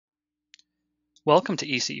Welcome to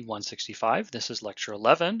ECE 165. This is lecture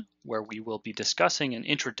 11, where we will be discussing an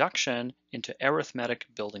introduction into arithmetic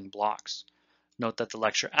building blocks. Note that the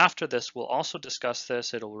lecture after this will also discuss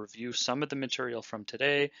this. It'll review some of the material from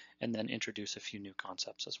today and then introduce a few new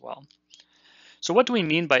concepts as well. So what do we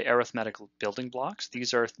mean by arithmetic building blocks?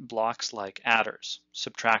 These are blocks like adders,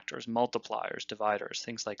 subtractors, multipliers, dividers,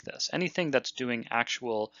 things like this. Anything that's doing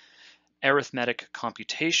actual arithmetic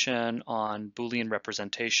computation on Boolean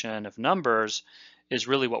representation of numbers is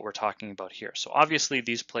really what we're talking about here. So obviously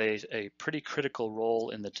these play a pretty critical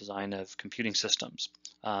role in the design of computing systems.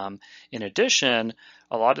 In addition,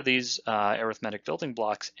 a lot of these arithmetic building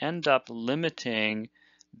blocks end up limiting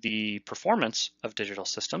the performance of digital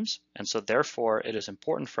systems, and so therefore it is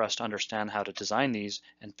important for us to understand how to design these,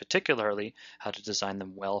 and particularly how to design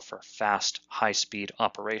them well for fast, high-speed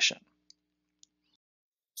operation.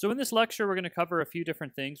 So in this lecture, we're going to cover a few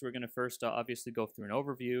different things. We're going to first obviously go through an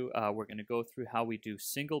overview. We're going to go through how we do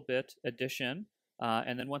single bit addition.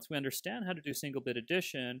 And then once we understand how to do single bit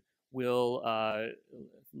addition, we'll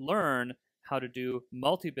learn how to do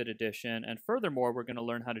multi-bit addition. And furthermore, we're going to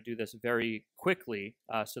learn how to do this very quickly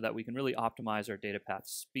so that we can really optimize our data path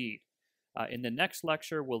speed. In the next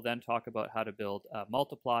lecture, we'll then talk about how to build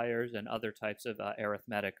multipliers and other types of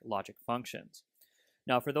arithmetic logic functions.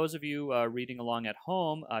 Now, for those of you reading along at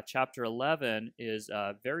home, Chapter 11 is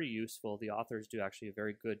very useful. The authors do actually a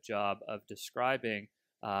very good job of describing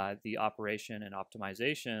the operation and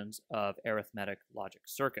optimizations of arithmetic logic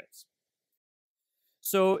circuits.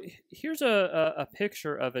 So here's a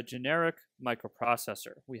picture of a generic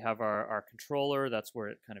microprocessor. We have our controller. That's where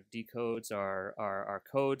it kind of decodes our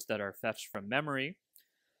codes that are fetched from memory.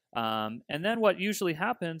 And then what usually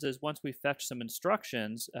happens is once we fetch some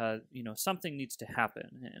instructions, something needs to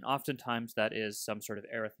happen. And oftentimes that is some sort of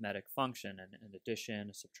arithmetic function, an addition,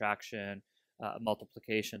 a subtraction, a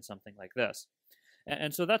multiplication, something like this.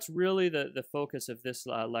 And so that's really the focus of this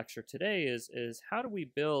lecture today is how do we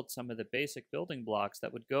build some of the basic building blocks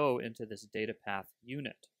that would go into this data path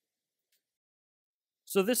unit.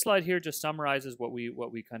 So this slide here just summarizes what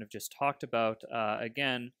we kind of just talked about.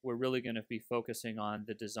 Again, we're really going to be focusing on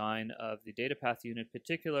the design of the data path unit.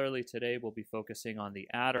 Particularly today, we'll be focusing on the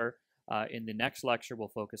adder. In the next lecture, we'll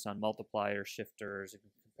focus on multipliers, shifters, and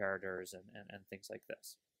comparators, and things like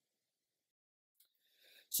this.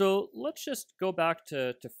 So let's just go back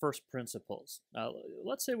to first principles.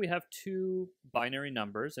 Let's say we have two binary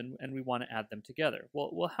numbers and we want to add them together.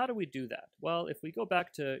 Well, how do we do that? Well, if we go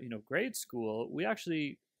back to grade school, we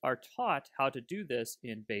actually are taught how to do this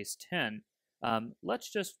in base 10. Let's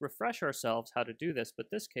just refresh ourselves how to do this, but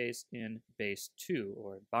this case in base 2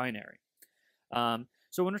 or in binary.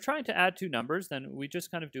 So when we're trying to add two numbers, then we just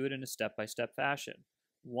kind of do it in a step-by-step fashion.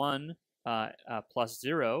 1 plus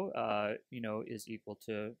 0, is equal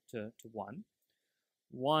to 1.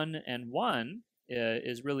 1 and 1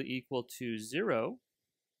 is really equal to 0,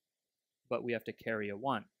 but we have to carry a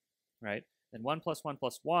 1, right? Then 1 plus 1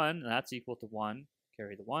 plus 1, that's equal to 1,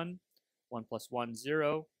 carry the 1. 1 plus 1,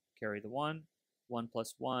 0, carry the 1. 1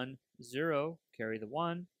 plus 1, 0, carry the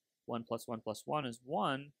 1. 1 plus 1 plus 1 is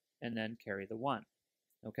 1, and then carry the 1,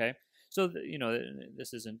 okay? So,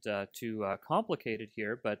 this isn't too complicated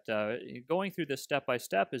here, but going through this step by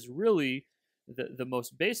step is really the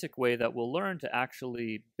most basic way that we'll learn to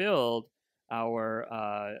actually build our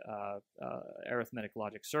arithmetic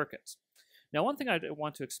logic circuits. Now, one thing I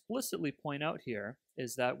want to explicitly point out here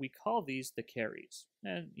is that we call these the carries.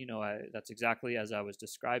 And, that's exactly as I was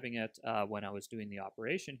describing it when I was doing the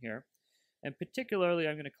operation here. And particularly,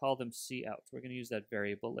 I'm going to call them Cout. We're going to use that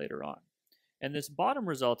variable later on. And this bottom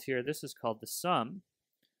result here, this is called the sum.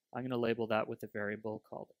 I'm going to label that with a variable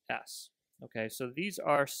called s. Okay, so these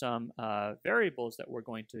are some variables that we're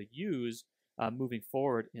going to use moving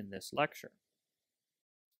forward in this lecture.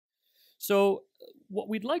 So what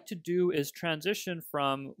we'd like to do is transition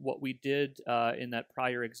from what we did in that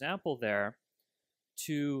prior example there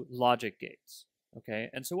to logic gates. Okay,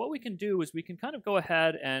 and so what we can do is we can kind of go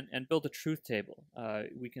ahead and build a truth table.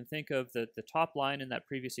 We can think of the top line in that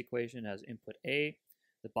previous equation as input A,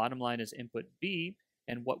 the bottom line is input B,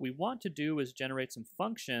 and what we want to do is generate some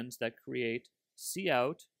functions that create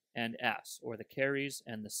Cout and S, or the carries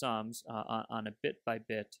and the sums on a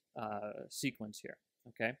bit-by-bit sequence here,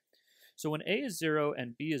 okay? So when A is 0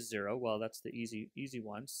 and B is 0, well, that's the easy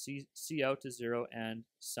one. Cout is 0 and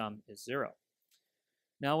sum is 0.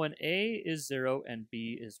 Now, when A is 0 and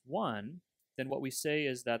B is 1, then what we say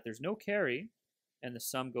is that there's no carry and the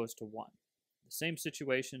sum goes to 1. The same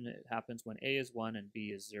situation happens when A is 1 and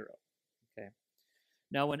B is 0. Okay.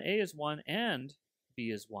 Now, when A is 1 and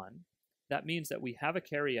B is 1, that means that we have a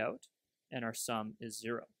carry out and our sum is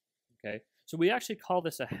 0. Okay, so we actually call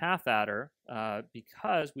this a half adder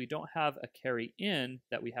because we don't have a carry in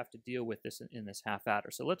that we have to deal with this in this half adder.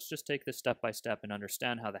 So let's just take this step by step and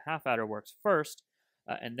understand how the half adder works first,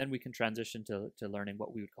 and then we can transition to learning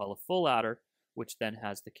what we would call a full adder, which then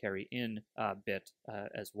has the carry in bit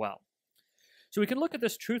as well. So we can look at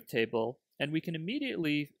this truth table and we can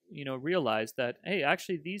immediately realize that, hey,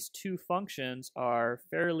 actually these two functions are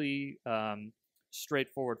fairly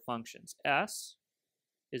straightforward functions. S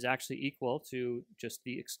is actually equal to just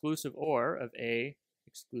the exclusive OR of A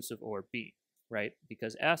exclusive OR B, right?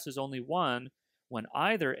 Because S is only 1 when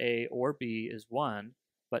either A or B is 1,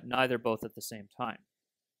 but neither both at the same time.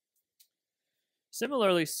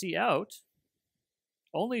 Similarly, C out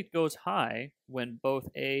only goes high when both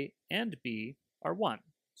A and B are 1.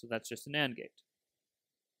 So that's just an AND gate.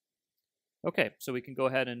 Okay, so we can go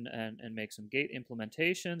ahead and make some gate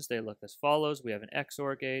implementations. They look as follows. We have an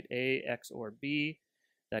XOR gate, A XOR B.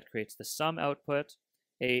 That creates the sum output.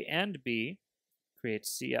 A and B creates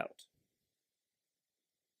C out.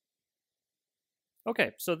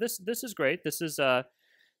 Okay, so this is great. This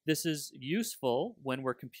is useful when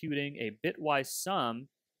we're computing a bitwise sum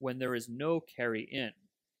when there is no carry in.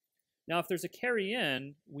 Now, if there's a carry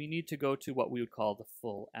in, we need to go to what we would call the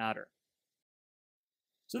full adder.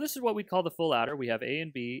 So this is what we call the full adder. We have A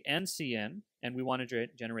and B and C in, and we want to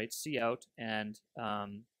generate C out and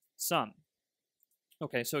sum.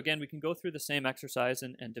 Okay, so again, we can go through the same exercise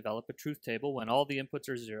and develop a truth table. When all the inputs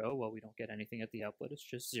are 0, well, we don't get anything at the output. It's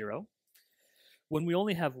just 0. When we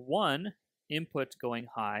only have one input going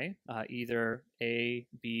high, either A,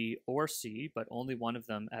 B, or C, but only one of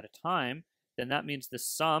them at a time, then that means the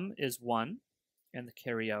sum is 1 and the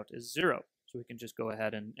carry out is 0. So we can just go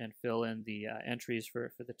ahead and fill in the entries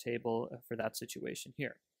for the table for that situation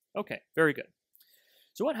here. Okay, very good.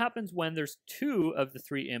 So what happens when there's 2 of the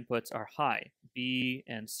 3 inputs are high, B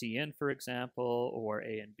and C in, for example, or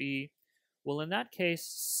A and B? Well, in that case,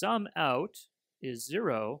 sum out is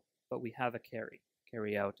 0, but we have a carry.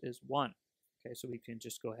 Carry out is 1. Okay, so we can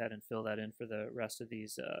just go ahead and fill that in for the rest of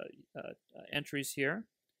these entries here.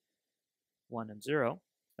 1 and 0.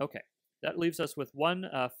 Okay, that leaves us with one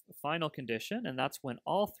final condition, and that's when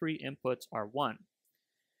all 3 inputs are 1.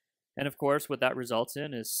 And of course, what that results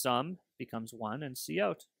in is sum becomes 1 and C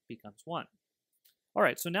out becomes 1. All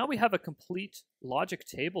right, so now we have a complete logic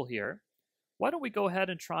table here. Why don't we go ahead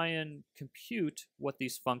and try and compute what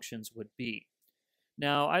these functions would be?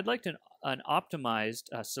 Now, I'd like an optimized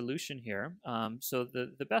solution here. So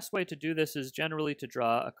the best way to do this is generally to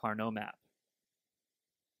draw a Carnot map.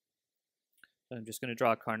 So I'm just going to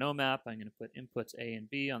draw a Carnot map. I'm going to put inputs A and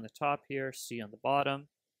B on the top here, C on the bottom.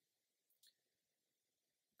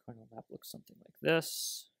 Carnot map looks something like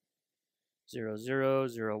this. 0, 0,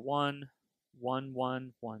 0, 1, 1,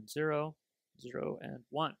 1, 1, 0, 0, and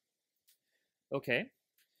 1. Okay,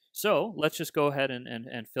 so let's just go ahead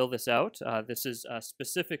and fill this out. This is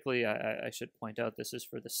specifically, I should point out, this is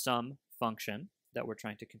for the sum function that we're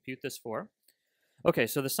trying to compute this for. Okay,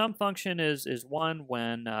 so the sum function is 1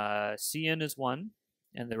 when Cin is 1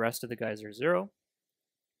 and the rest of the guys are 0.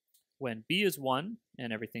 When B is 1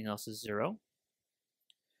 and everything else is 0.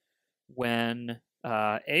 When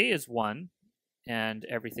A is 1 and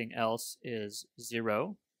everything else is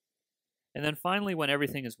 0. And then finally when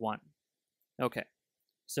everything is 1. Okay,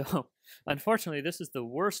 so unfortunately this is the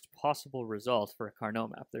worst possible result for a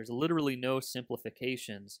Carnot map. There's literally no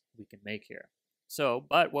simplifications we can make here. So,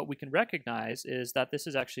 but what we can recognize is that this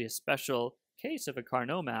is actually a special case of a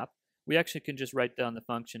Carnot map. We actually can just write down the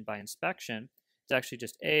function by inspection. It's actually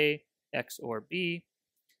just A, XOR B,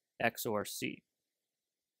 XOR C.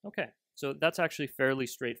 Okay, so that's actually fairly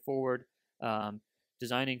straightforward.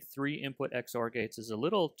 Designing 3 input XOR gates is a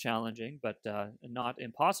little challenging, but not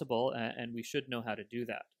impossible, and we should know how to do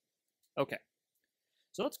that. Okay,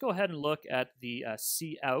 so let's go ahead and look at the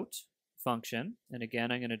cout function. And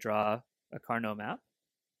again, I'm going to draw a Carnot map.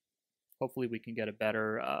 Hopefully we can get a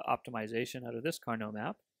better optimization out of this Carnot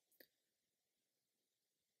map.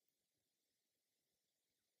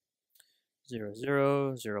 Zero,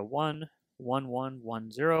 0, 0, 1, 1, 1,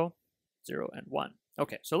 1, 0, 0, and 1.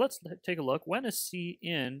 Okay, so let's take a look. When is C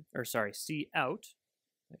out,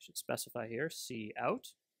 I should specify here, C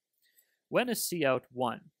out. When is C out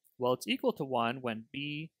 1? Well, it's equal to 1 when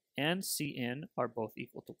B and C in are both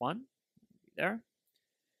equal to 1. There.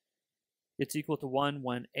 It's equal to 1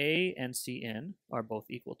 when A and C in are both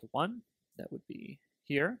equal to 1. That would be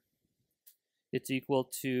here. It's equal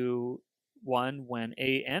to 1 when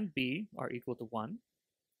A and B are equal to 1.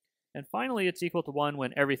 And finally, it's equal to 1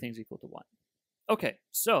 when everything's equal to 1. Okay,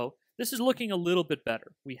 so this is looking a little bit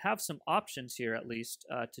better. We have some options here, at least,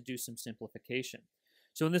 to do some simplification.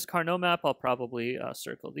 So in this Carnot map, I'll probably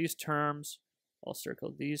circle these terms, I'll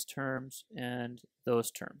circle these terms, and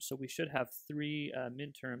those terms. So we should have three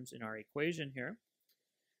minterms in our equation here.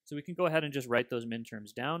 So we can go ahead and just write those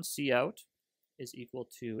minterms down. C out is equal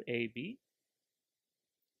to AB,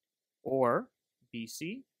 or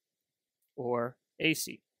BC, or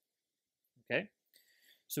AC. Okay,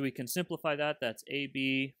 so we can simplify that. That's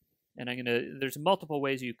AB, and there's multiple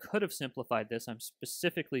ways you could have simplified this. I'm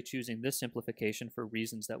specifically choosing this simplification for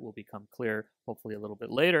reasons that will become clear hopefully a little bit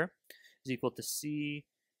later, is equal to C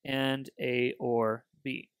and A or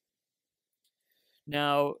B.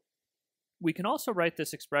 Now, we can also write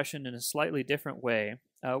this expression in a slightly different way.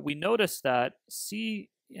 We notice that C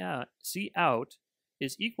out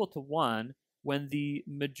is equal to 1 when the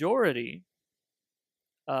majority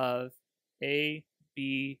of A,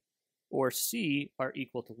 B, or C are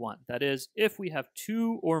equal to 1. That is, if we have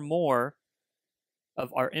 2 or more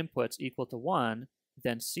of our inputs equal to 1,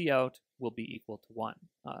 then C out will be equal to 1.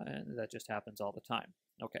 And that just happens all the time.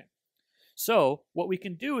 Okay. So what we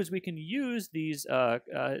can do is we can use these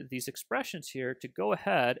expressions here to go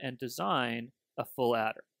ahead and design a full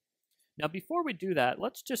adder. Now, before we do that,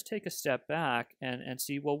 let's just take a step back and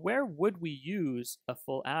see, well, where would we use a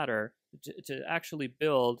full adder to actually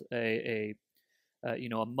build a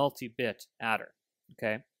multi-bit adder?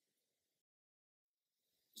 Okay.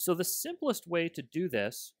 So the simplest way to do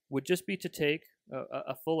this would just be to take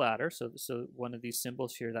a full adder. So one of these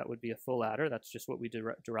symbols here, that would be a full adder. That's just what we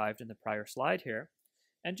derived in the prior slide here.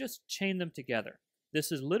 And just chain them together.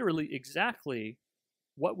 This is literally exactly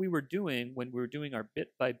what we were doing when we were doing our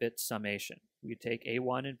bit-by-bit summation. We'd take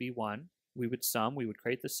A1 and B1. We would sum. We would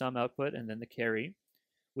create the sum output and then the carry,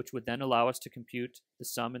 which would then allow us to compute the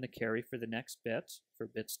sum and the carry for the next bit, for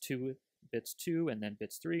bits 2, and then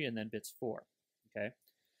bits 3, and then bits 4. Okay.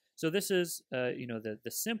 So this is, the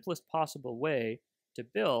simplest possible way to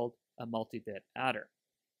build a multi-bit adder.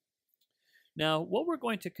 Now, what we're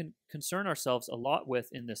going to concern ourselves a lot with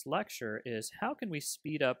in this lecture is how can we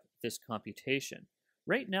speed up this computation?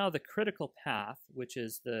 Right now, the critical path, which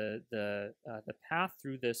is the path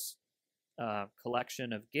through this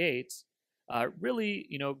collection of gates, really,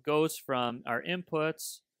 goes from our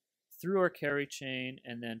inputs through our carry chain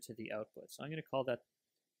and then to the output. So I'm going to call that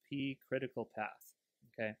P critical path.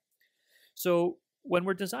 Okay. So when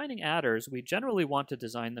we're designing adders, we generally want to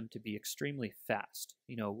design them to be extremely fast.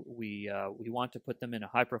 We want to put them in a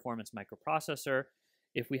high-performance microprocessor.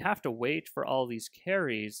 If we have to wait for all these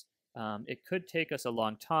carries, it could take us a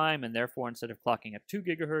long time, and therefore, instead of clocking at 2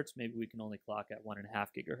 gigahertz, maybe we can only clock at 1.5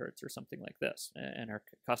 gigahertz or something like this, and our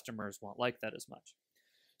customers won't like that as much.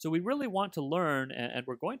 So we really want to learn, and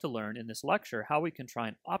we're going to learn in this lecture, how we can try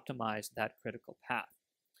and optimize that critical path.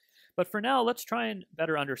 But for now, let's try and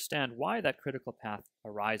better understand why that critical path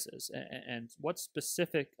arises and what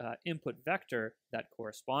specific input vector that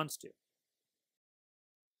corresponds to.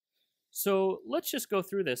 So let's just go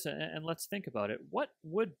through this and let's think about it. What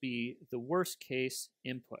would be the worst case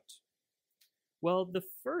input? Well, the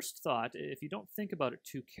first thought, if you don't think about it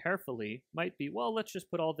too carefully, might be, well, let's just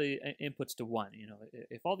put all the inputs to 1.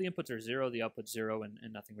 If all the inputs are 0, the output's 0 and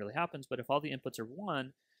nothing really happens. But if all the inputs are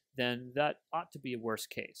 1, then that ought to be a worst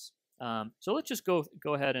case. So let's just go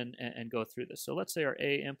ahead and go through this. So let's say our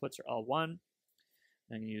A inputs are all 1.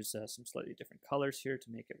 I'm going to use some slightly different colors here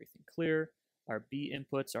to make everything clear. Our B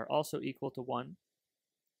inputs are also equal to 1.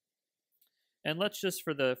 And let's just,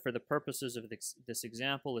 for the purposes of this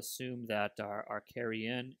example, assume that our carry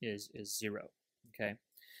in is 0. Okay.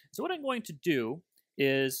 So what I'm going to do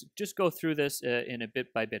is just go through this in a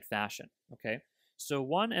bit-by-bit fashion. Okay. So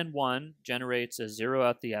 1 and 1 generates a 0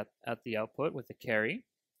 at the output with a carry.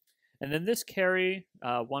 And then this carry,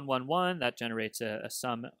 1, 1, 1, that generates a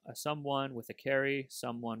sum 1 with a carry,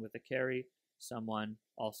 sum 1 with a carry, sum 1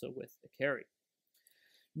 also with a carry.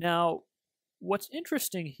 Now, what's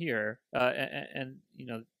interesting here, and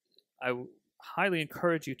I highly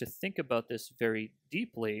encourage you to think about this very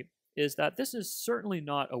deeply, is that this is certainly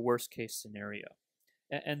not a worst case scenario.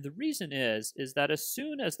 And the reason is that as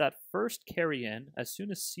soon as that first carry in, as soon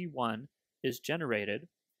as C1 is generated,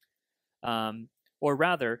 or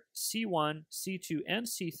rather, C1, C2, and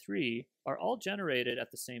C3 are all generated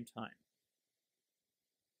at the same time,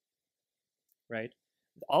 right?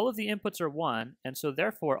 All of the inputs are 1, and so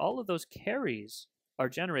therefore all of those carries are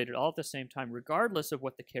generated all at the same time, regardless of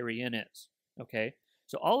what the carry in is, okay?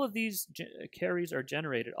 So all of these carries are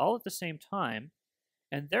generated all at the same time,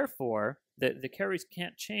 and therefore the carries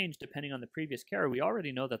can't change depending on the previous carry. We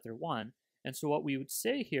already know that they're 1, and so what we would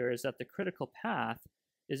say here is that the critical path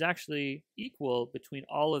is actually equal between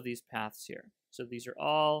all of these paths here. So these are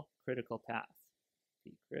all critical path.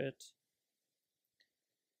 P crit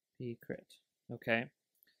P crit. Okay.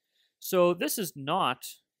 So this is not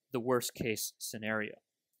the worst case scenario.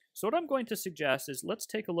 So what I'm going to suggest is let's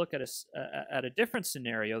take a look at a different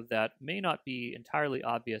scenario that may not be entirely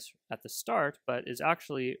obvious at the start, but is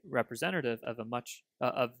actually representative of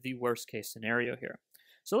of the worst case scenario here.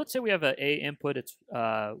 So let's say we have a input, it's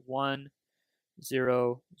 1,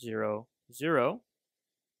 0, 0, 0,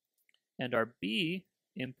 and our B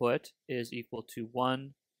input is equal to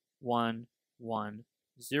 1, 1, 1,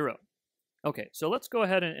 0. Okay, so let's go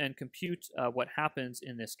ahead and compute what happens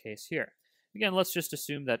in this case here. Again, let's just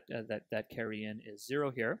assume that that carry in is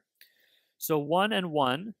 0 here. So 1 and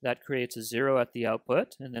 1, that creates a 0 at the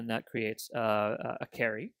output, and then that creates a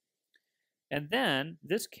carry. And then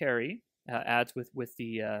this carry adds with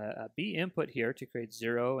the B input here to create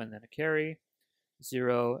 0 and then a carry,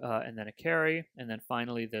 0 and then a carry, and then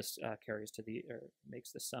finally this carries to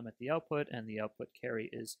makes the sum at the output, and the output carry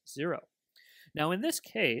is 0. Now in this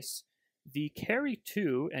case, the carry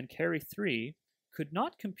 2 and carry 3 could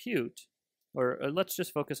not compute, or let's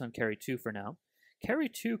just focus on carry 2 for now. Carry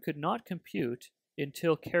 2 could not compute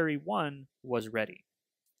until carry 1 was ready,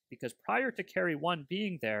 because prior to carry 1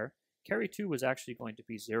 being there, carry 2 was actually going to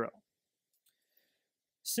be 0.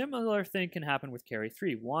 Similar thing can happen with carry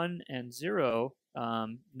 3. 1 and 0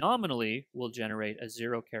 nominally will generate a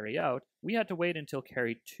 0 carry out. We had to wait until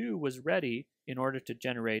carry 2 was ready in order to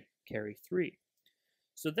generate carry 3.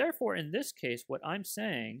 So therefore, in this case, what I'm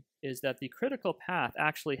saying is that the critical path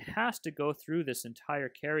actually has to go through this entire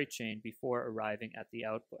carry chain before arriving at the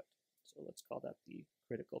output. So let's call that the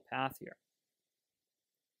critical path here.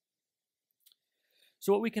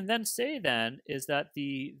 So what we can then say then is that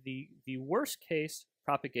the worst case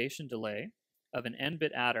propagation delay of an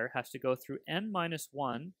n-bit adder has to go through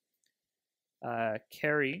n-1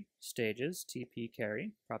 carry stages, TP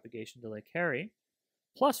carry, propagation delay carry,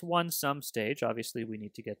 plus 1 sum stage. Obviously, we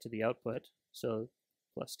need to get to the output, so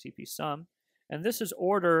plus TP sum. And this is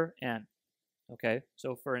order n. Okay,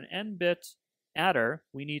 so for an n-bit adder,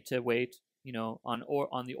 we need to wait,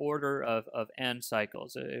 on the order of n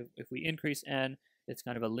cycles. If we increase n, it's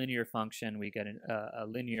kind of a linear function. We get a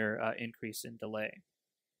linear increase in delay.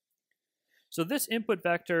 So this input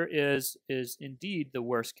vector is indeed the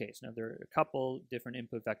worst case. Now, there are a couple different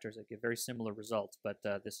input vectors that give very similar results, but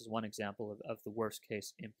this is one example of the worst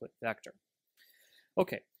case input vector.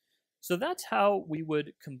 Okay, so that's how we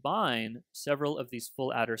would combine several of these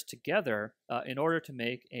full adders together in order to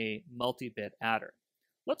make a multi-bit adder.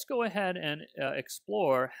 Let's go ahead and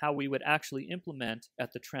explore how we would actually implement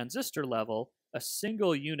at the transistor level a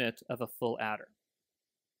single unit of a full adder.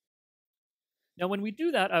 Now, when we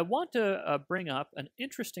do that, I want to bring up an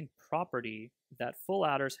interesting property that full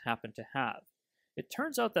adders happen to have. It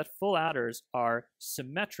turns out that full adders are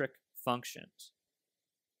symmetric functions.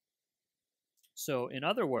 So, in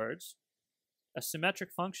other words, a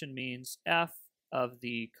symmetric function means f of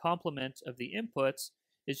the complement of the inputs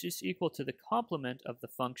is just equal to the complement of the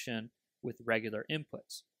function with regular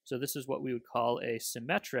inputs. So this is what we would call a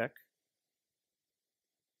symmetric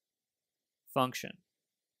function.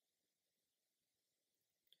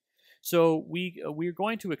 So we're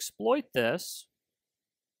going to exploit this,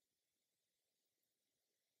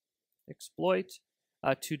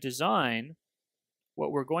 to design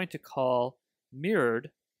what we're going to call mirrored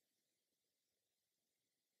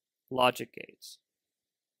logic gates.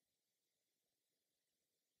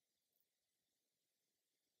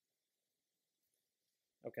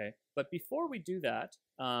 Okay, but before we do that,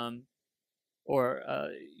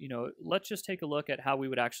 let's just take a look at how we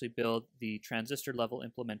would actually build the transistor level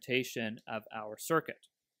implementation of our circuit.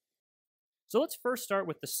 So let's first start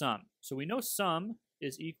with the sum. So we know sum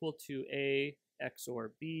is equal to A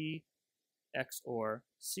XOR B XOR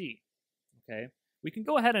C. Okay, we can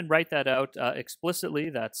go ahead and write that out explicitly.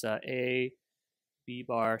 That's A B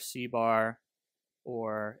bar C bar,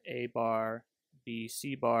 or A bar B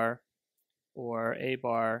C bar, or A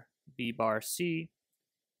bar B bar C,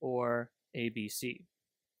 or ABC.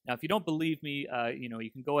 Now, if you don't believe me,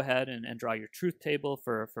 you can go ahead and draw your truth table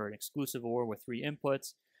for an exclusive OR with 3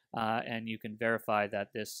 inputs, and you can verify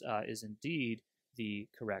that this is indeed the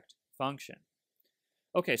correct function.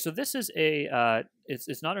 Okay, so this is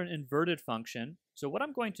it's not an inverted function. So what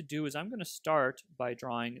I'm going to do is I'm going to start by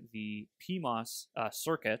drawing the PMOS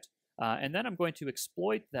circuit, and then I'm going to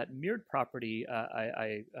exploit that mirrored property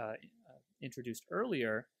I introduced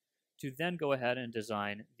earlier to then go ahead and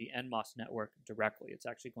design the NMOS network directly. It's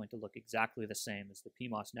actually going to look exactly the same as the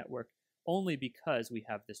PMOS network, only because we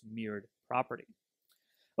have this mirrored property.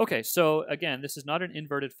 Okay, so again, this is not an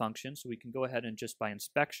inverted function, so we can go ahead and just by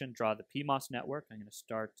inspection draw the PMOS network. I'm going to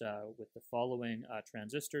start with the following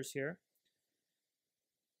transistors here.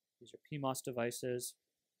 These are PMOS devices.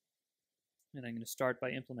 And I'm going to start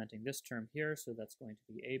by implementing this term here. So that's going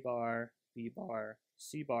to be A bar, B bar,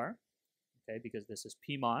 C bar. Okay, because this is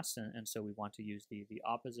PMOS, and so we want to use the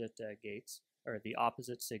opposite gates, or the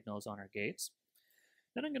opposite signals on our gates.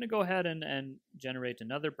 Then I'm going to go ahead and generate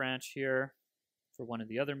another branch here for one of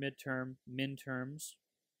the other min terms.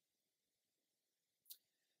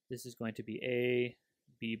 This is going to be A,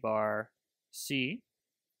 B bar, C.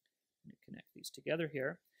 Let me connect these together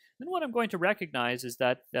here. Then what I'm going to recognize is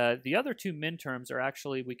that the other two min terms are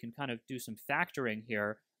actually, we can kind of do some factoring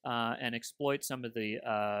here and exploit some of the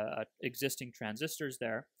existing transistors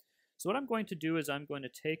there. So what I'm going to do is I'm going to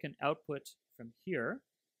take an output from here,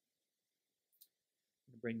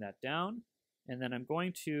 bring that down, and then I'm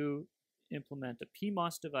going to implement a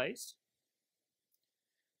PMOS device,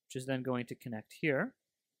 which is then going to connect here.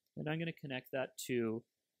 And I'm going to connect that to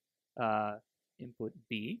input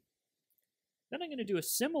B. Then I'm going to do a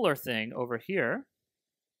similar thing over here.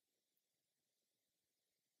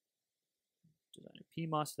 Design a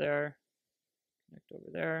PMOS there, connect over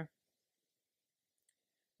there.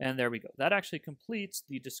 And there we go. That actually completes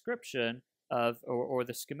the description of, or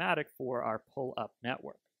the schematic for our pull-up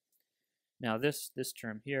network. Now this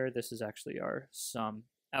term here, this is actually our sum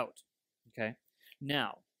out, okay?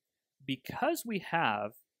 Now, because we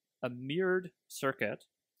have a mirrored circuit,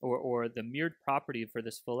 or the mirrored property for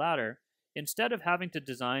this full adder, instead of having to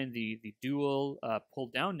design the dual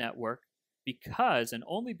pull-down network, because, and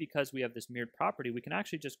only because we have this mirrored property, we can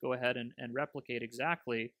actually just go ahead and replicate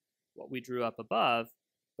exactly what we drew up above,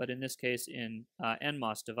 but in this case in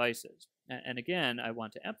NMOS devices. And again, I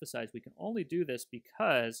want to emphasize we can only do this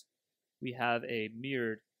because we have a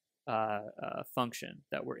mirrored function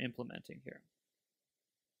that we're implementing here.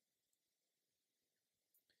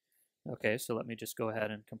 Okay, so let me just go ahead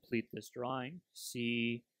and complete this drawing.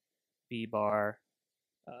 C, B bar,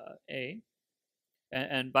 A.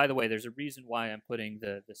 And by the way, there's a reason why I'm putting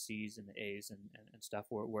the C's and the A's and stuff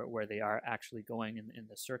where they are actually going in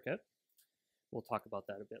the circuit. We'll talk about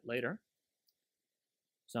that a bit later.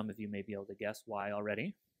 Some of you may be able to guess why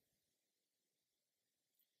already.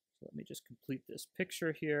 So let me just complete this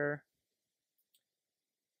picture here.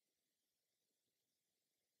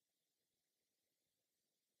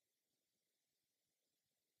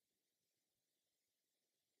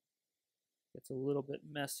 It's a little bit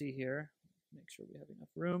messy here. Make sure we have enough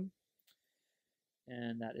room.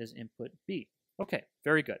 And that is input B. Okay,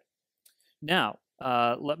 very good. Now,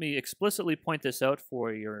 let me explicitly point this out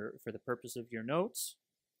for the purpose of your notes.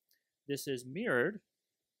 This is mirrored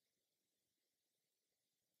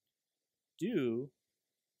due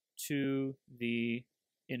to the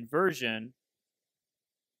inversion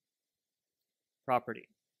property.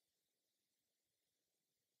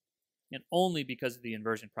 And only because of the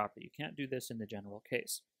inversion property. You can't do this in the general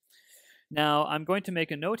case. Now, I'm going to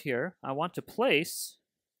make a note here. I want to place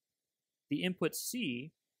the input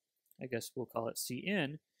C, I guess we'll call it C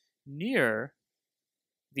in, near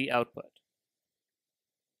the output.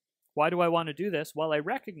 Why do I want to do this? Well, I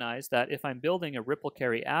recognize that if I'm building a ripple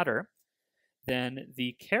carry adder, then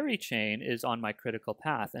the carry chain is on my critical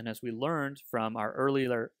path. And as we learned from our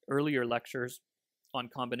earlier lectures on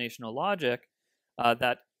combinational logic,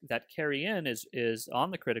 that carry in is on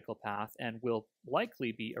the critical path and will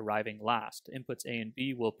likely be arriving last. Inputs A and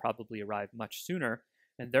B will probably arrive much sooner,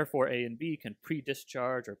 and therefore A and B can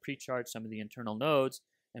pre-discharge or pre-charge some of the internal nodes,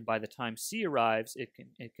 and by the time C arrives, it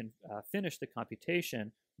can finish the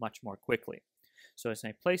computation much more quickly. So as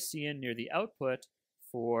I place C in near the output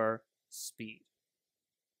for speed.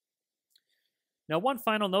 Now, one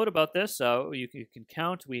final note about this, so you can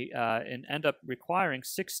count, we end up requiring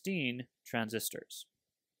 16 transistors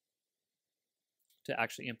to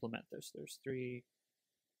actually implement this. There's 3.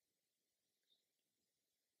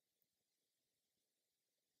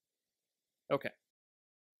 Okay.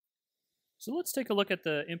 So let's take a look at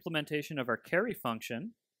the implementation of our carry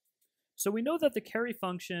function. So we know that the carry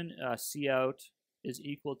function Cout is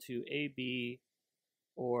equal to AB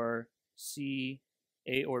or C,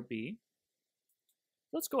 A or B.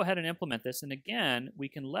 Let's go ahead and implement this, and again, we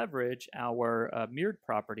can leverage our mirrored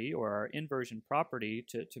property or our inversion property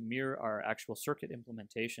to mirror our actual circuit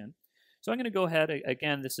implementation. So I'm going to go ahead,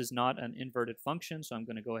 again, this is not an inverted function, so I'm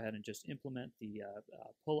going to go ahead and just implement the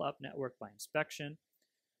pull-up network by inspection.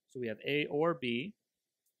 So we have A or B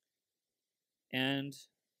and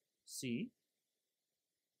C.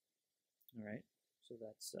 All right, so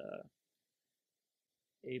that's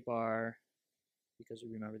A bar, because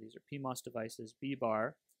we remember these are PMOS devices, B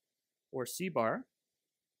bar or C bar,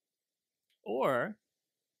 or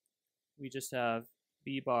we just have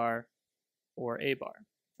B bar or A bar,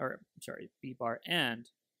 or sorry, B bar and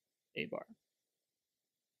A bar.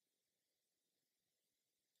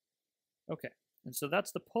 Okay, and so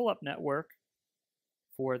that's the pull-up network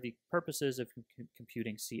for the purposes of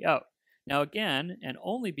computing C out. Now again, and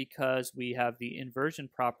only because we have the inversion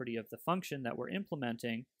property of the function that we're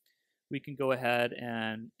implementing, we can go ahead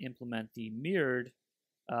and implement the mirrored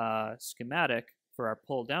schematic for our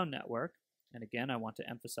pull-down network. And again, I want to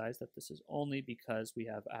emphasize that this is only because we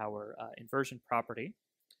have our inversion property.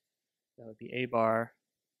 That would be A bar,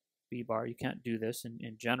 B bar. You can't do this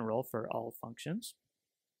in general for all functions.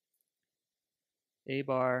 A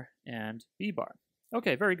bar and B bar.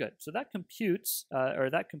 Okay, very good. So that computes, or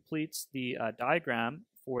that completes the diagram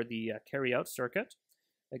for the carry-out circuit.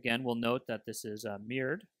 Again, we'll note that this is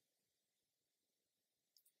mirrored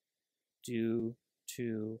due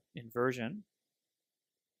to inversion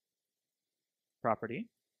property.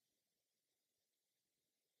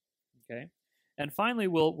 Okay, and finally,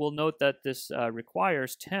 we'll note that this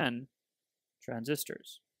requires 10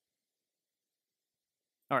 transistors.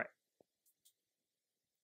 All right.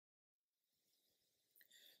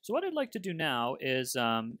 So what I'd like to do now is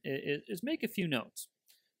make a few notes.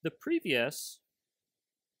 The previous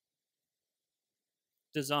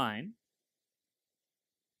design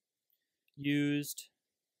used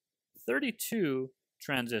 32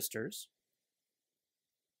 transistors.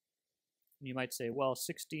 You might say, well,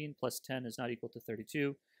 16 plus 10 is not equal to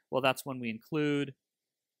 32. Well, that's when we include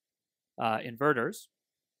inverters,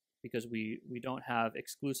 because we don't have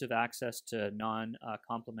exclusive access to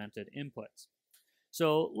non-complemented inputs.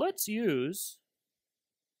 So let's use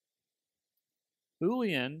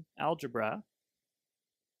Boolean algebra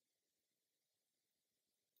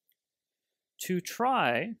to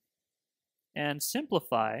try and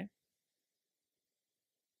simplify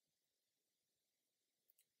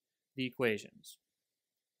the equations.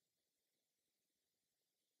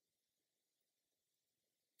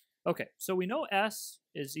 Okay, so we know S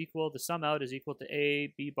is equal, the sum out is equal to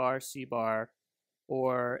A, B bar, C bar,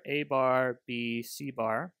 or A bar, B, C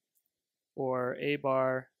bar, or A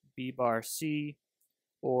bar, B bar, C,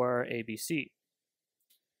 or ABC.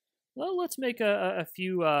 Well, let's make a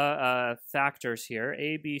few factors here,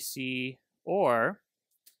 A, B, C, or,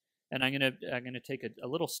 and I'm gonna take a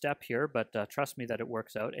little step here, but trust me that it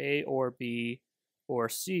works out, A or B or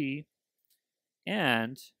C,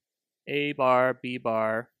 and A bar, B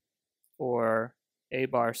bar, or A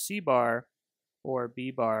bar, C bar, or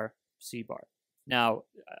B bar, C bar. Now,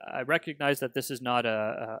 I recognize that this is not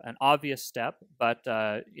an obvious step, but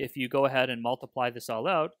if you go ahead and multiply this all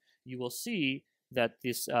out, you will see that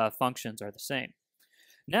these functions are the same.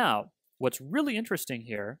 Now, what's really interesting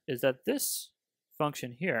here is that this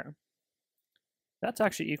function here, that's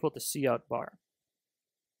actually equal to C out bar.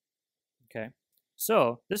 Okay,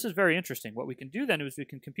 so this is very interesting. What we can do then is we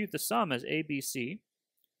can compute the sum as ABC,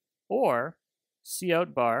 or C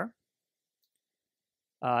out bar,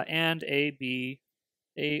 and A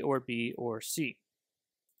or B or C.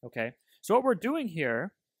 Okay, so what we're doing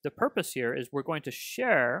here, the purpose here is we're going to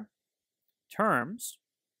share terms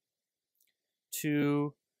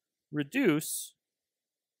to reduce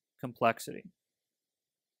complexity.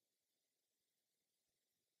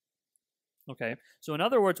 Okay, so in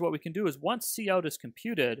other words, what we can do is once C out is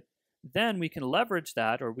computed, then we can leverage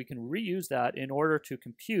that, or we can reuse that in order to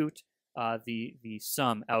compute the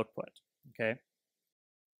sum output. Okay,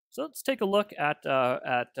 so let's take a look at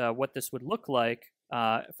what this would look like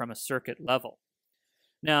from a circuit level.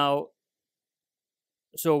 Now,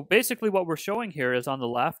 so basically what we're showing here is on the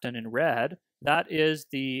left and in red, that is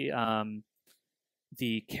the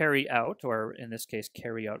carry out, or in this case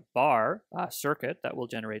carry out bar circuit that will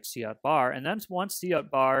generate C out bar. And then once C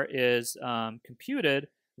out bar is computed,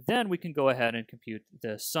 then we can go ahead and compute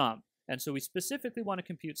the sum. And so we specifically want to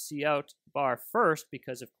compute C out bar first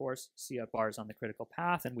because, of course, C out bar is on the critical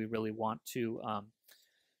path and we really want to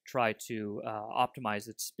try to optimize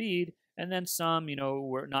its speed. And then sum,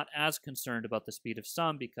 we're not as concerned about the speed of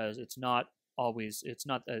sum because it's not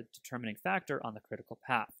a determining factor on the critical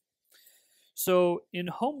path. So in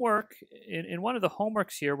homework, in one of the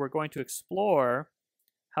homeworks here, we're going to explore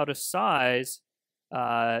how to size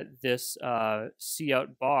this C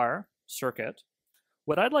out bar circuit.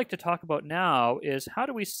 What I'd like to talk about now is how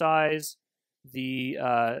do we size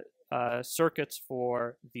the circuits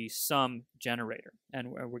for the sum generator.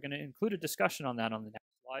 And we're going to include a discussion on that on the next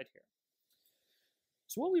slide here.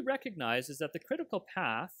 So what we recognize is that the critical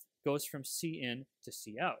path goes from C in to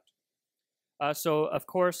C out. So of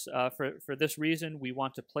course, for this reason, we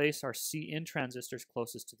want to place our C in transistors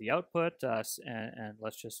closest to the output. And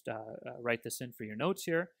let's just write this in for your notes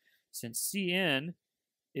here. Since C in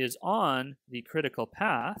is on the critical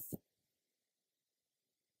path,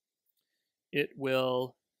 it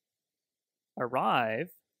will arrive,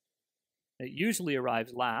 it usually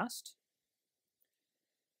arrives last,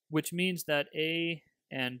 which means that A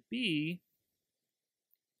and B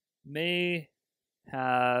may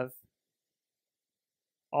have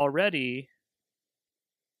already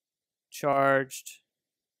charged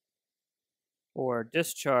or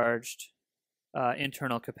discharged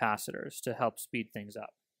internal capacitors to help speed things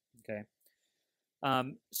up. Okay.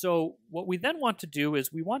 So what we then want to do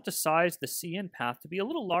is we want to size the C-in path to be a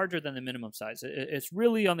little larger than the minimum size. It's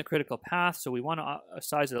really on the critical path, so we want to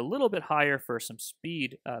size it a little bit higher for some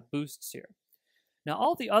speed boosts here. Now,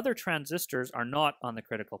 all the other transistors are not on the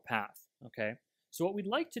critical path, okay? So what we'd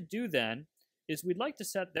like to do then is we'd like to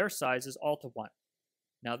set their sizes all to 1.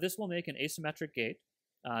 Now, this will make an asymmetric gate.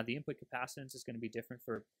 The input capacitance is going to be different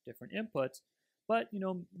for different inputs, but,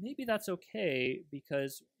 maybe that's okay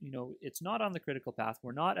because, it's not on the critical path.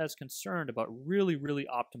 We're not as concerned about really, really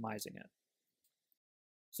optimizing it.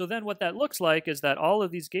 So then what that looks like is that all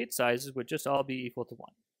of these gate sizes would just all be equal to 1.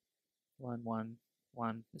 1, 1,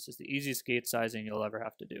 1. This is the easiest gate sizing you'll ever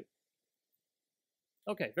have to do.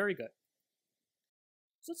 Okay, very good.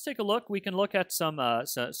 So let's take a look. We can look at some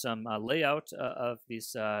layout of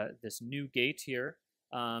this new gate here.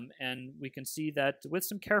 And we can see that with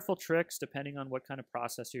some careful tricks, depending on what kind of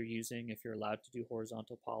process you're using, if you're allowed to do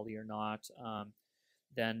horizontal poly or not,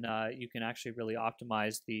 then you can actually really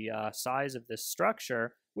optimize the size of this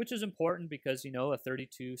structure, which is important because, a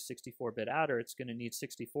 32 64-bit adder, it's going to need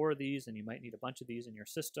 64 of these, and you might need a bunch of these in your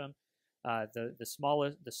system. The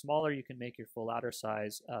smaller you can make your full adder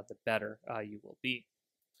size, the better you will be.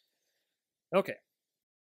 Okay.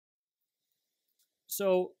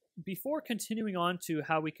 So before continuing on to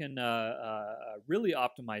how we can really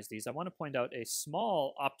optimize these, I want to point out a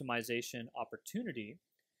small optimization opportunity,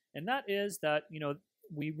 and that is that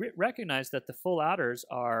we recognize that the full adders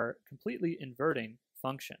are completely inverting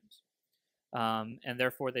functions, and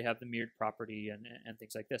therefore they have the mirrored property and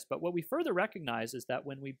things like this. But what we further recognize is that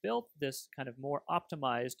when we built this kind of more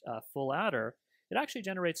optimized full adder, it actually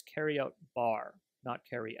generates carry-out bar, not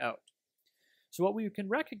carry-out. So what we can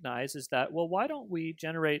recognize is that, well, why don't we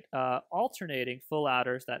generate alternating full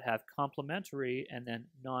adders that have complementary and then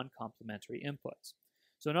non-complementary inputs?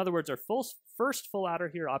 So in other words, our first full adder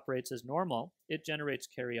here operates as normal. It generates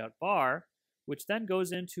carry-out bar, which then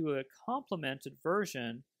goes into a complemented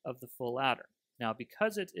version of the full adder. Now,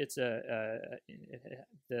 because the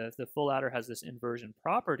full adder has this inversion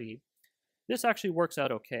property, this actually works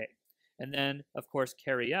out okay. And then, of course,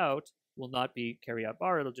 carry-out will not be carry-out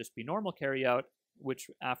bar, it'll just be normal carry-out,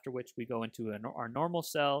 after which we go into our normal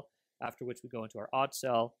cell, after which we go into our odd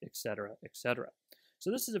cell, etc., etc.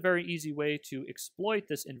 So this is a very easy way to exploit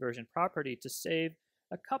this inversion property to save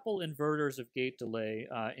a couple inverters of gate delay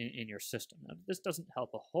in your system. Now, this doesn't help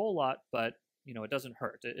a whole lot, but it doesn't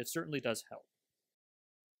hurt. It certainly does help.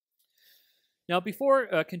 Now,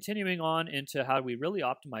 before continuing on into how we really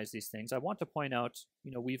optimize these things, I want to point out,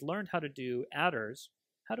 we've learned how to do adders.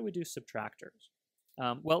 How do we do subtractors?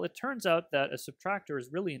 Well, it turns out that a subtractor is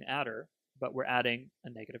really an adder, but we're adding a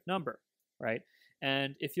negative number, right?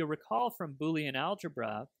 And if you'll recall from Boolean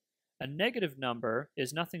algebra, a negative number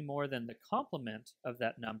is nothing more than the complement of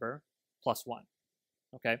that number plus 1,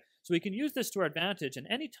 okay? So we can use this to our advantage, and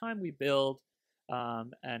anytime we build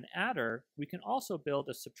an adder, we can also build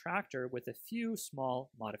a subtractor with a few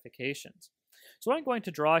small modifications. So what I'm going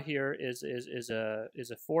to draw here is a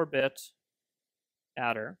 4-bit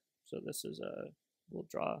adder. So this is we'll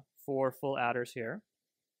draw 4 full adders here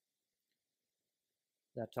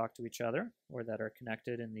that talk to each other or that are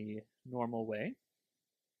connected in the normal way.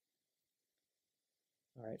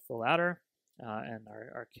 All right, full adder, and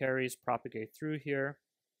our carries propagate through here.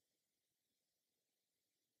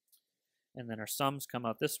 And then our sums come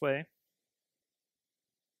out this way.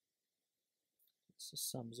 This is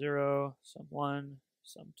sum 0, sum 1,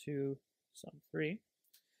 sum 2, sum 3.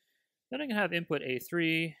 Then I'm going to have input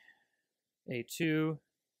A3, A2,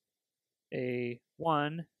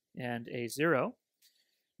 A1, and A0.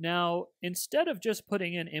 Now, instead of just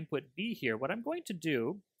putting in input B here, what I'm going to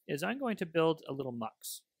do is I'm going to build a little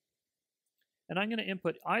mux. And I'm going to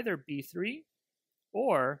input either B3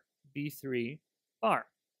 or B3 bar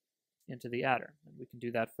into the adder. And we can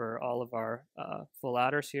do that for all of our full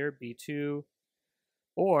adders here, B2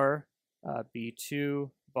 or B2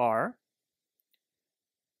 bar.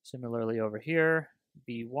 Similarly over here,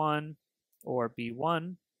 B1 or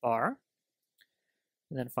B1 bar.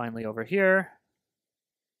 And then finally over here,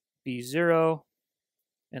 B0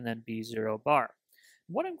 and then B0 bar.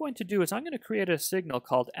 What I'm going to do is I'm going to create a signal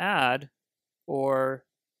called add or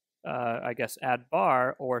I guess add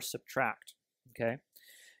bar or subtract, okay?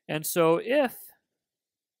 And so if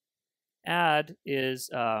add is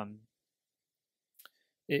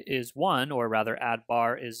 1, or rather add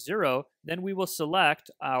bar is 0, then we will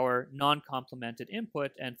select our non-complemented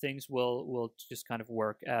input and things will just kind of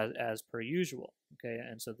work as per usual. Okay,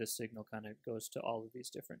 and so this signal kind of goes to all of these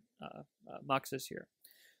different muxes here.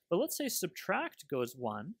 But let's say subtract goes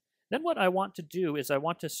 1, then what I want to do is I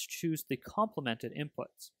want to choose the complemented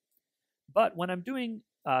inputs. But when I'm doing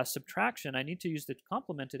subtraction, I need to use the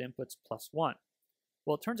complemented inputs plus 1.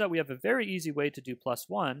 Well, it turns out we have a very easy way to do plus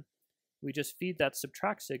 1. We just feed that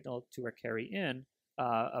subtract signal to our carry in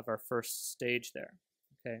of our first stage there.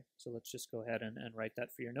 Okay, so let's just go ahead and write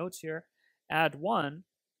that for your notes here. Add 1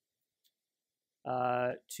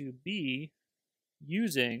 to B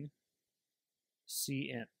using C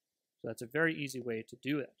in. So that's a very easy way to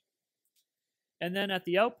do it. And then at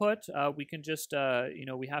the output, we can just,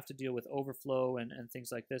 we have to deal with overflow and things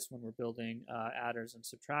like this when we're building adders and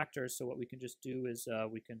subtractors. So what we can just do is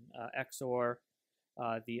we can XOR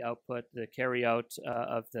the output, the carry out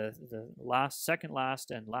of the second last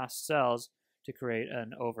and last cells to create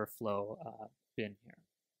an overflow bin here.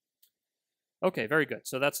 Okay, very good.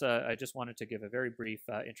 So that's I just wanted to give a very brief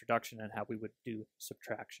introduction on how we would do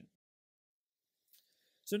subtraction.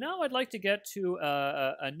 So now I'd like to get to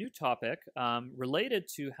a new topic related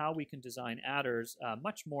to how we can design adders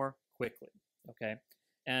much more quickly. Okay,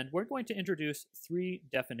 and we're going to introduce 3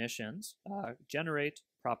 definitions: generate,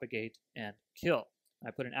 propagate, and kill.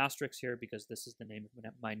 I put an asterisk here because this is the name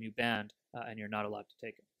of my new band, and you're not allowed to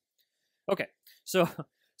take it. Okay, so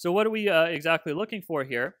what are we exactly looking for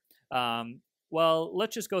here? Well,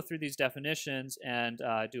 let's just go through these definitions and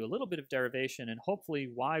do a little bit of derivation, and hopefully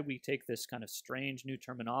why we take this kind of strange new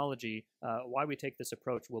terminology, why we take this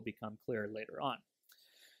approach will become clear later on.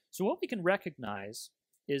 So what we can recognize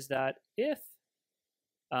is that if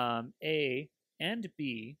A and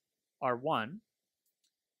B are 1,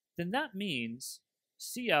 then that means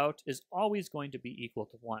Cout is always going to be equal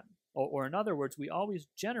to 1. Or in other words, we always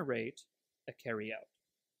generate a carry out.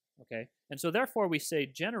 Okay, and so therefore we say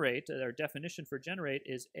generate, our definition for generate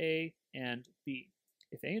is A and B.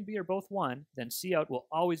 If A and B are both 1, then Cout will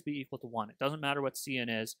always be equal to 1. It doesn't matter what Cin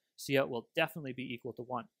is, Cout will definitely be equal to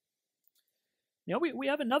 1. Now we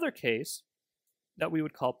have another case that we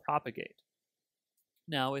would call propagate.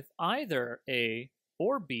 Now if either A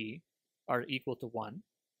or B are equal to 1,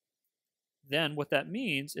 then what that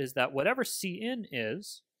means is that whatever Cin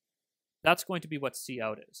is, that's going to be what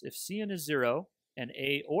Cout is. If Cin is 0 and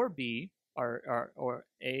A or B or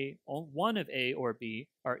one of A or B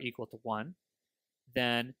are equal to 1,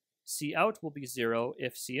 then Cout will be 0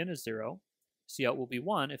 if Cin is 0, Cout will be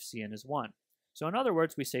 1 if Cin is 1. So in other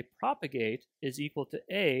words, we say propagate is equal to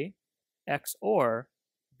A XOR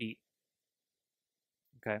B.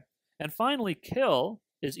 Okay, and finally kill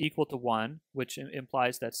is equal to 1, which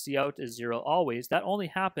implies that Cout is 0 always. That only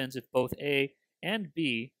happens if both A and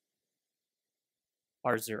B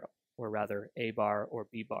are 0, or rather A bar or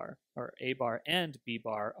B bar, or A bar and B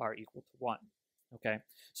bar are equal to 1. Okay,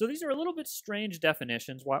 so these are a little bit strange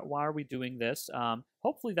definitions. Why are we doing this?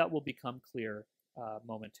 Hopefully that will become clear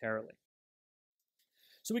momentarily.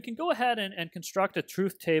 So we can go ahead and construct a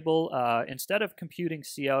truth table. Instead of computing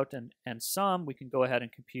Cout and sum, we can go ahead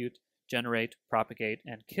and compute generate, propagate,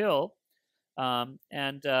 and kill.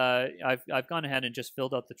 I've gone ahead and just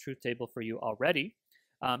filled out the truth table for you already.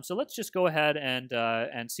 So let's just go ahead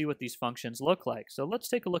and see what these functions look like. So let's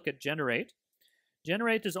take a look at generate.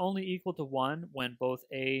 Generate is only equal to 1 when both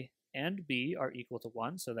A and B are equal to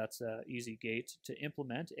 1. So that's an easy gate to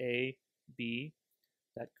implement. A, B,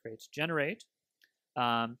 that creates generate.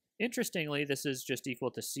 Interestingly, this is just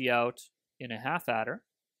equal to Cout in a half adder.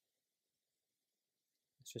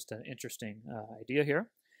 It's just an interesting idea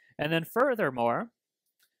here. And then furthermore,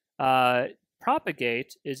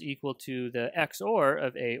 propagate is equal to the XOR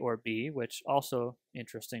of A or B, which also,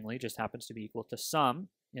 interestingly, just happens to be equal to sum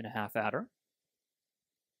in a half adder.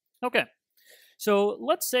 Okay, so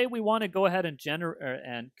let's say we want to go ahead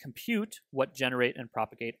and compute what generate and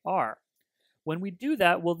propagate are. When we do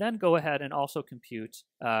that, we'll then go ahead and also compute,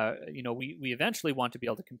 we eventually want to be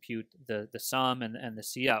able to compute the sum and the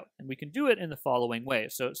Cout. And we can do it in the following way.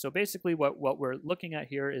 So basically what we're looking at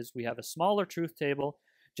here is we have a smaller truth table.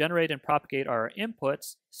 Generate and propagate are our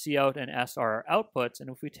inputs. Cout and S are our outputs.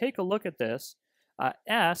 And if we take a look at this,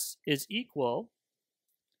 S is equal,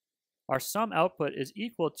 our sum output is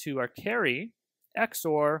equal to our carry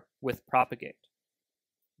XOR with propagate.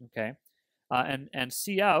 Okay, and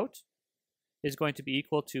Cout is going to be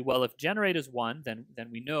equal to, well, if generate is 1, then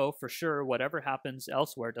we know for sure whatever happens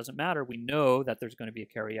elsewhere doesn't matter. We know that there's going to be a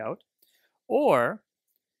carry out. Or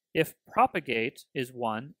if propagate is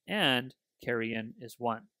 1 and carry in is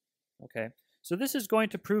 1. Okay, so this is going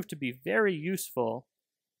to prove to be very useful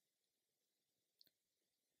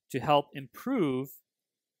to help improve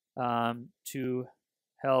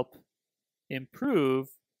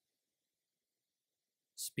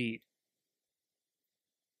speed.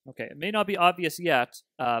 Okay, it may not be obvious yet,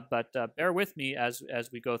 but bear with me as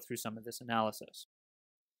we go through some of this analysis.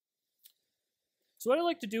 So what I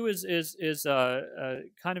like to do is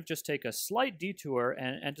kind of just take a slight detour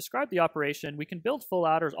and describe the operation. We can build full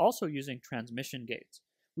adders also using transmission gates.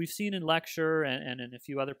 We've seen in lecture and in a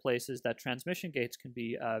few other places that transmission gates can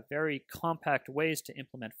be very compact ways to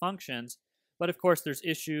implement functions. But of course, there's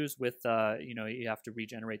issues with, you have to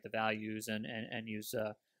regenerate the values and use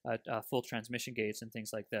full transmission gates and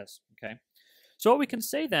things like this, okay? So what we can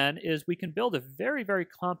say then is we can build a very, very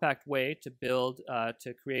compact way to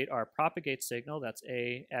to create our propagate signal, that's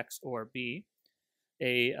A, X, or B.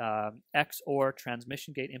 A XOR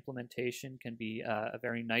transmission gate implementation can be a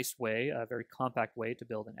very nice way, a very compact way to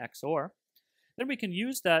build an XOR. Then we can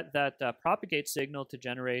use that propagate signal to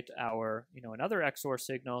generate our, another XOR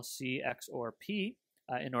signal, C, XOR P,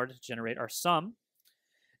 in order to generate our sum.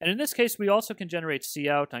 And in this case, we also can generate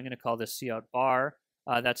Cout. I'm going to call this Cout bar.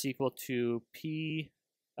 That's equal to P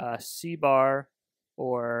C bar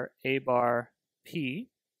or A bar P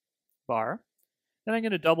bar. Then I'm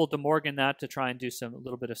going to double De Morgan that to try and do a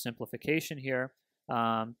little bit of simplification here.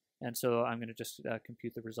 And so I'm going to just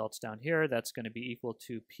compute the results down here. That's going to be equal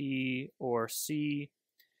to P or C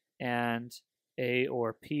and A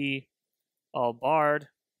or P all barred,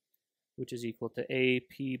 which is equal to A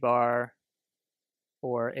P bar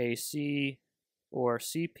or AC or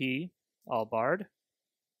CP all barred,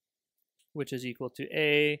 which is equal to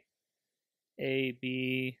A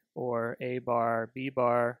B or A bar B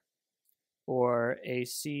bar or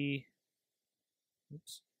AC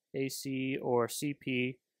or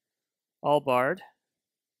CP all barred,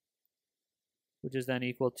 which is then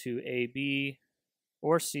equal to AB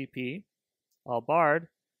or CP all barred,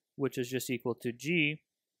 which is just equal to G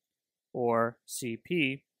or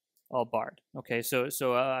CP all barred. Okay, so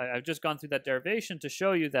I've just gone through that derivation to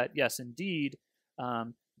show you that yes, indeed,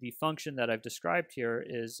 the function that I've described here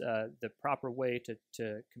is the proper way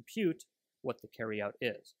to compute what the carryout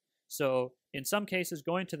is. So in some cases,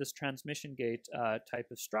 going to this transmission gate type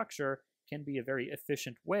of structure can be a very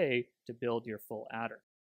efficient way to build your full adder.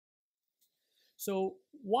 So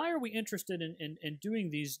why are we interested in doing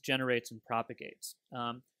these generates and propagates?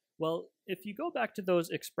 Well, if you go back to those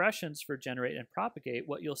expressions for generate and propagate,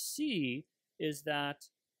 what you'll see is that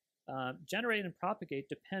generate and propagate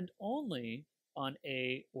depend only on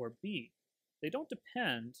A or B. They don't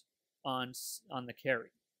depend on the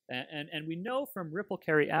carry. And we know from ripple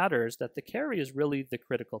carry adders that the carry is really the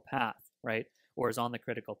critical path, right? Or is on the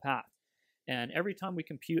critical path. And every time we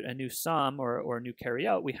compute a new sum or a new carry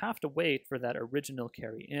out, we have to wait for that original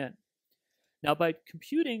carry in. Now, by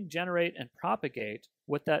computing generate and propagate,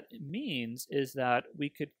 what that means is that we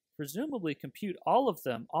could presumably compute all of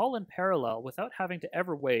them all in parallel without having to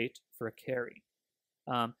ever wait for a carry.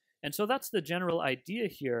 And so that's the general idea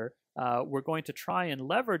here. We're going to try and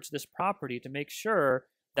leverage this property to make sure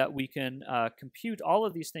that we can compute all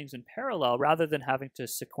of these things in parallel rather than having to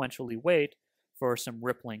sequentially wait for some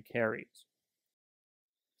rippling carries.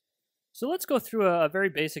 So let's go through a very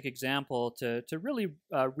basic example to really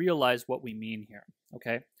realize what we mean here,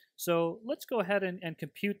 okay? So let's go ahead and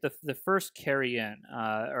compute the first carry in,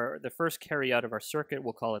 or the first carry out of our circuit.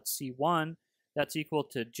 We'll call it C1. That's equal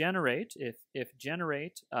to generate. If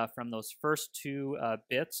generate from those first two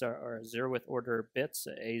bits, or zeroth order bits,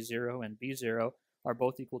 A0 and B0, are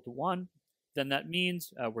both equal to 1, then that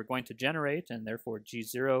means we're going to generate, and therefore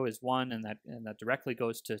G0 is 1, and that directly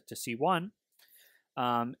goes to C1.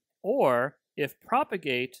 Or if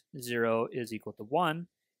propagate 0 is equal to 1,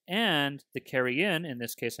 and the carry in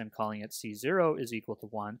this case I'm calling it C0, is equal to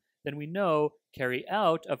 1, then we know carry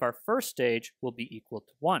out of our first stage will be equal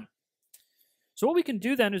to 1. So what we can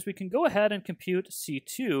do then is we can go ahead and compute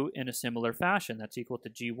C2 in a similar fashion. That's equal to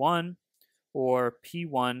G1 or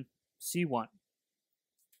P1 C1.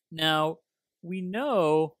 Now, we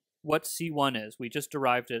know what C1 is. We just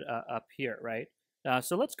derived it up here, right?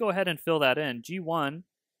 So let's go ahead and fill that in. G1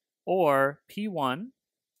 or P1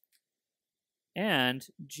 and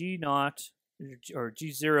G0 or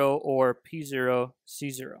G0 or P0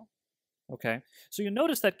 C0. Okay, so you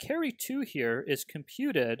notice that carry 2 here is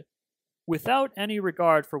computed without any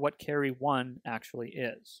regard for what carry 1 actually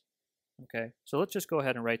is. Okay, so let's just go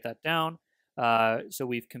ahead and write that down. So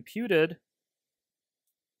we've computed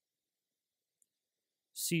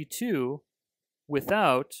C2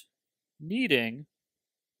 without needing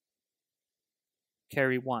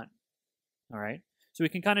carry 1. All right. So we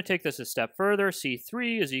can kind of take this a step further.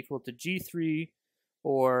 C3 is equal to G3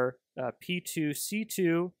 or P2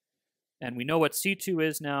 C2. And we know what C2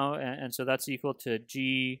 is now. And so that's equal to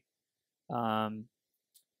G3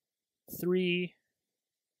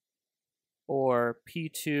 or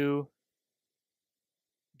P2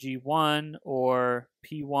 G1 or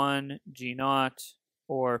P1 G0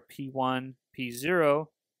 or P1 P0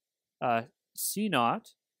 C0,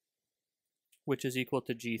 which is equal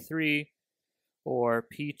to G3 or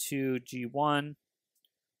P2 G1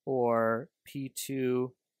 or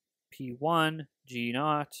P2 P1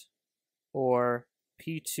 G0 or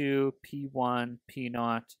P2 P1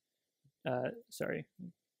 P0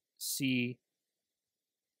 C0.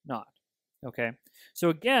 Okay, so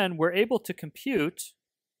again, we're able to compute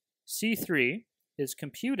C3 is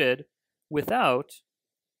computed without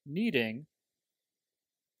needing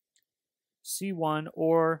C1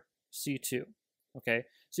 or C2. Okay,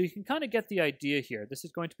 so you can kind of get the idea here. This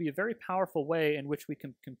is going to be a very powerful way in which we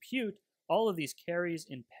can compute all of these carries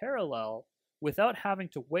in parallel without having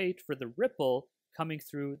to wait for the ripple coming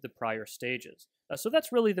through the prior stages. So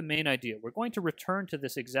that's really the main idea. We're going to return to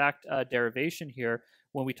this exact derivation here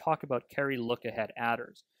when we talk about carry look-ahead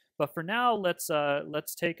adders. But for now, let's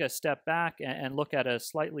take a step back and look at a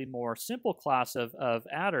slightly more simple class of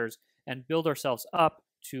adders and build ourselves up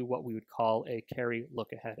to what we would call a carry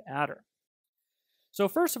look-ahead adder. So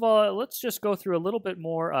first of all, let's just go through a little bit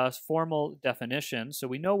more formal definition. So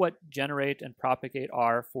we know what generate and propagate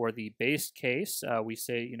are for the base case. We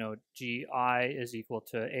say, GI is equal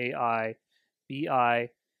to AI, BI,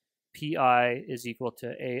 PI is equal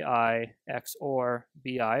to AI XOR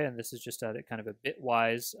BI, and this is just a kind of a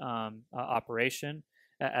bitwise operation.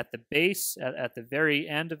 At the base, at the very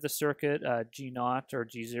end of the circuit, G0 or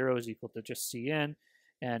G0 is equal to just Cin,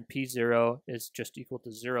 and P0 is just equal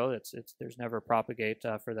to 0. There's never a propagate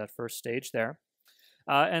for that first stage there.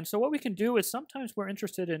 And so what we can do is sometimes we're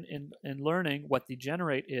interested in learning what the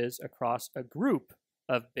generate is across a group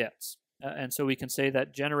of bits. And so we can say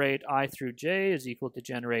that generate I through j is equal to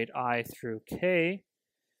generate I through k,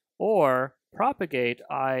 or propagate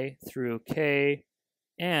I through k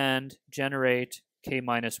and generate k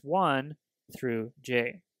minus 1 through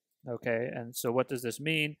j. Okay, and so what does this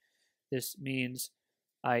mean? This means,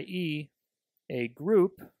 i.e., a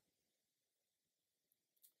group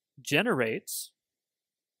generates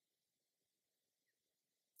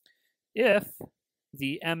if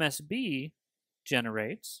the MSB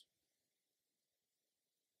generates,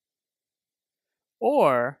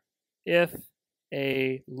 or if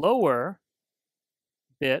a lower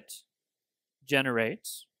bit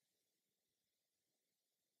generates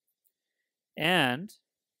and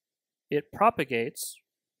it propagates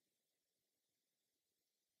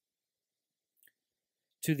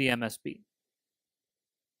to the MSB.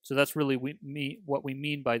 So that's really what we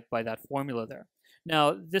mean by that formula there.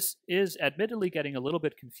 Now, this is admittedly getting a little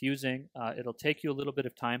bit confusing. It'll take you a little bit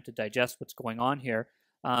of time to digest what's going on here.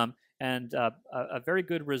 And a very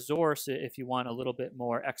good resource, if you want a little bit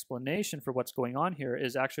more explanation for what's going on here,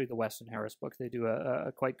 is actually the Weston Harris book. They do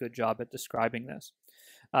a quite good job at describing this.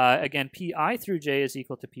 Again, Pi through j is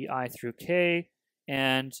equal to Pi through k,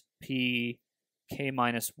 and Pk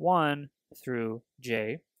minus 1 through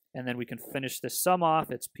j. And then we can finish this sum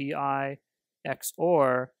off. It's Pi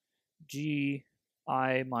XOR Gi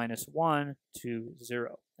minus 1 to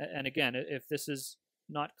 0. And again, if this is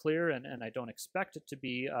not clear, and I don't expect it to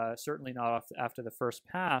be, certainly not after the first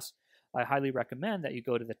pass, I highly recommend that you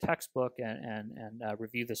go to the textbook and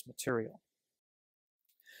review this material.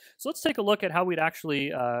 So let's take a look at how we'd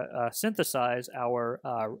actually synthesize our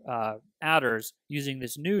adders using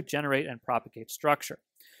this new generate and propagate structure.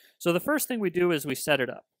 So the first thing we do is we set it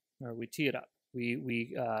up, or we tee it up.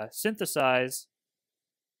 We synthesize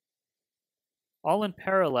all in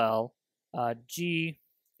parallel G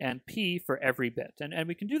and P for every bit. And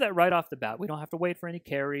we can do that right off the bat. We don't have to wait for any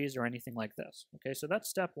carries or anything like this. Okay, so that's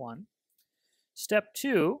step one. Step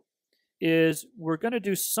two is we're going to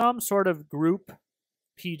do some sort of group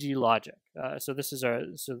PG logic. So this is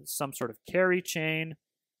some sort of carry chain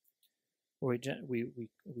where we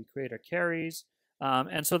create our carries.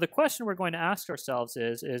 And so the question we're going to ask ourselves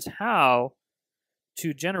is how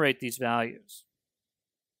to generate these values.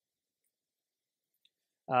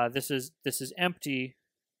 This is empty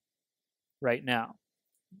right now.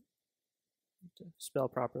 To spell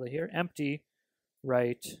properly here, empty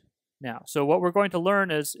right now. So what we're going to learn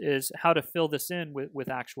is how to fill this in with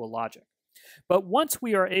actual logic. But once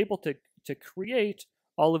we are able to create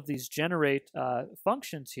all of these generate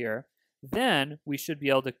functions here, then we should be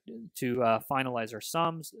able to finalize our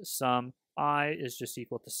sums. Sum I is just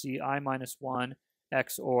equal to Ci minus 1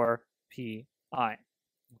 XOR PI.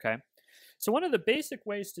 Okay, so one of the basic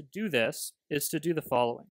ways to do this is to do the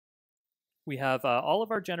following. We have all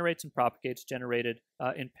of our generates and propagates generated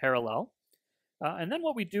in parallel. And then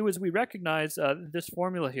what we do is we recognize this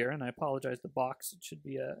formula here, and I apologize, the box, it should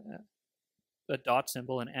be a dot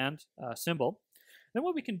symbol, an and symbol. Then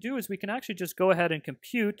what we can do is we can actually just go ahead and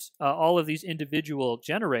compute all of these individual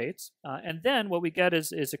generates, and then what we get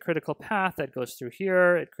is a critical path that goes through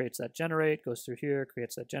here, it creates that generate, goes through here,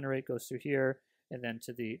 creates that generate, goes through here, and then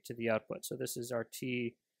to the output. So this is our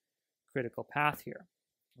T critical path here.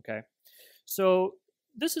 Okay, so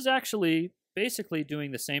this is actually basically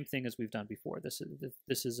doing the same thing as we've done before. This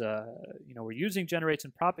is we're using generates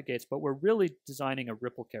and propagates, but we're really designing a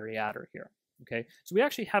ripple carry adder here. Okay, so we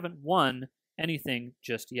actually haven't won anything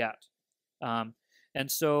just yet, and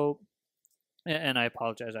I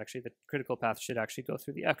apologize. Actually, the critical path should actually go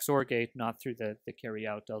through the XOR gate, not through the carry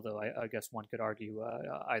out. Although I guess one could argue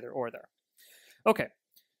either or there. Okay,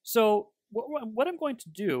 so what I'm going to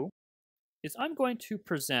do is I'm going to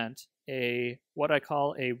present what I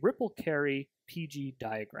call a ripple carry PG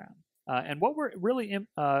diagram. And what we're really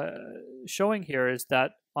showing here is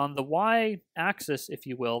that on the y-axis, if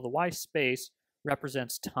you will, the y-space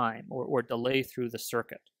represents time or delay through the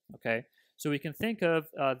circuit. Okay, so we can think of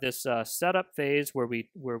this setup phase where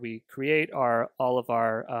we create all of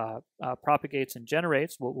our propagates and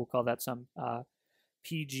generates. We'll call that some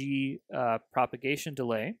PG propagation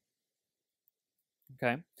delay.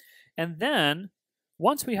 Okay, and then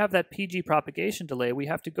once we have that PG propagation delay, we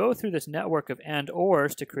have to go through this network of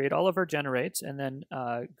and/ors to create all of our generates, and then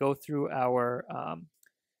go through our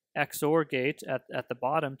XOR gate at the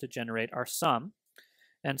bottom to generate our sum.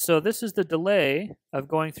 And so this is the delay of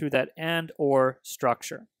going through that and/or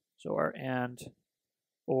structure. So our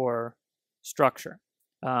and/or structure.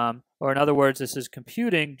 Or in other words, this is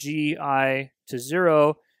computing GI to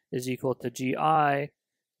 0 is equal to GI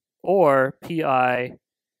or PI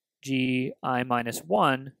GI minus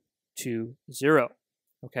 1 to 0.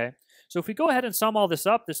 Okay, so if we go ahead and sum all this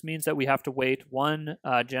up, this means that we have to wait one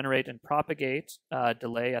generate and propagate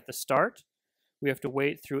delay at the start. We have to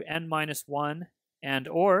wait through n minus 1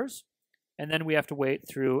 and/ors, and then we have to wait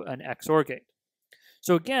through an XOR gate.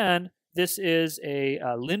 So again, this is a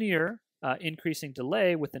linear increasing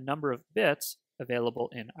delay with the number of bits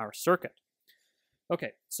available in our circuit.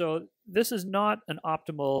 Okay, so this is not an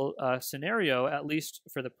optimal scenario, at least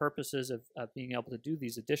for the purposes of being able to do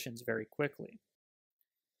these additions very quickly.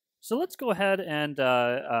 So let's go ahead and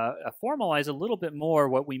formalize a little bit more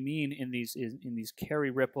what we mean in these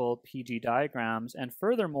carry ripple PG diagrams, and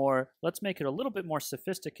furthermore, let's make it a little bit more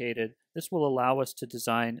sophisticated. This will allow us to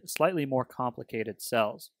design slightly more complicated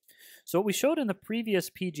cells. So what we showed in the previous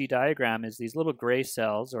PG diagram is these little gray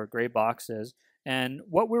cells or gray boxes, and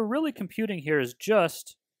what we're really computing here is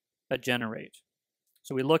just a generate.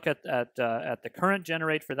 So we look at the current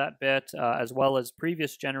generate for that bit, as well as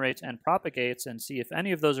previous generates and propagates, and see if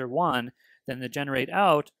any of those are 1, then the generate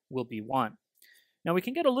out will be 1. Now we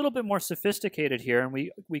can get a little bit more sophisticated here, and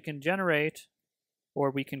we can generate, or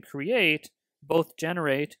we can create, both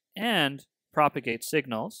generate and propagate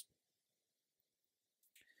signals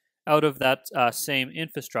out of that same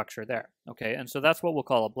infrastructure there. Okay, and so that's what we'll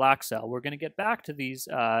call a black cell. We're going to get back to these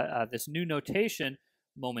this new notation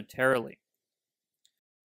momentarily.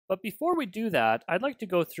 But before we do that, I'd like to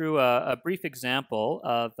go through a brief example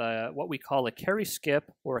of what we call a carry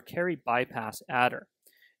skip or a carry bypass adder.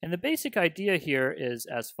 And the basic idea here is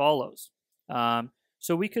as follows.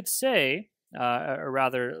 So we could say, or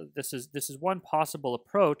rather, this is one possible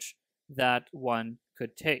approach that one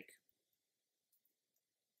could take.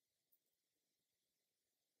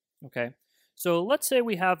 Okay, so let's say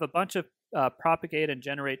we have a bunch of propagate and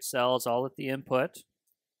generate cells all at the input.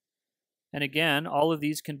 And again, all of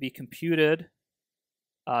these can be computed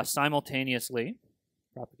simultaneously.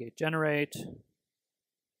 Propagate-generate,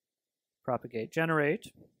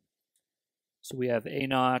 propagate-generate. So we have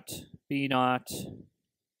A0, B0,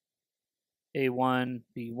 A1,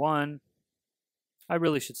 B1. I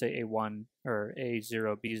really should say A1, or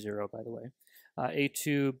A0, B0, by the way.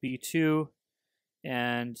 A2, B2,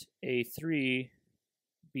 and A3,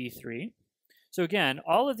 B3. So again,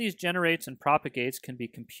 all of these generates and propagates can be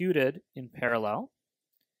computed in parallel.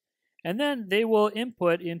 And then they will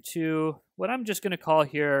input into what I'm just going to call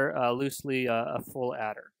here loosely a full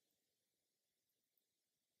adder.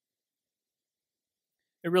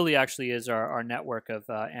 It really actually is our network of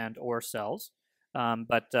and/or cells.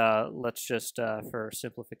 But let's just, for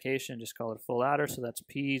simplification, just call it a full adder. So that's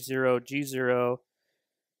P0, G0,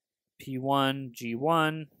 P1,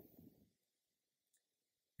 G1,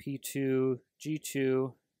 P2,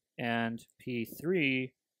 G2, and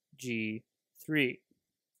P3, G3.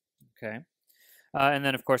 Okay, and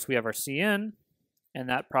then of course we have our Cin, and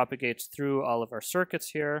that propagates through all of our circuits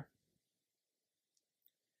here.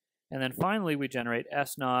 And then finally we generate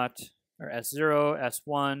S0, or S0,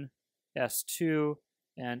 S1, S2,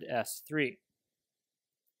 and S3.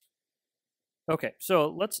 Okay, so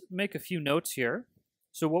let's make a few notes here.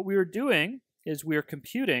 So what we were doing is we are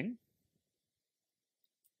computing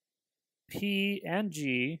P and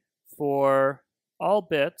G for all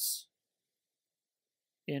bits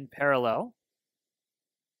in parallel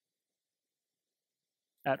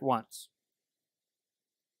at once.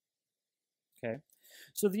 Okay,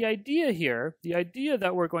 so the idea here, the idea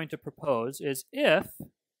that we're going to propose is if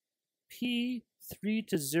P3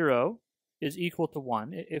 to 0 is equal to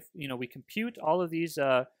 1, if we compute all of these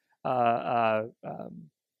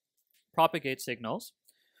propagate signals.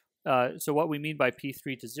 So what we mean by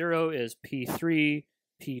P3 to 0 is P3,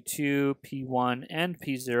 P2, P1, and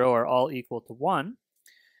P0 are all equal to 1.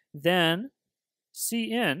 Then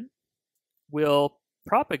Cin will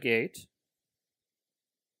propagate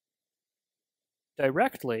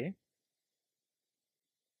directly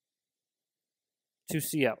to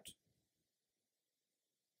Cout.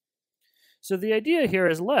 So the idea here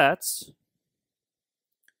is let's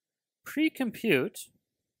pre-compute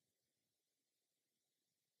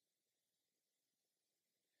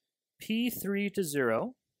P3 to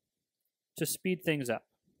 0 to speed things up.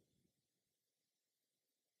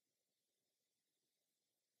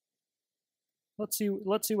 Let's see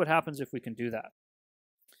what happens if we can do that.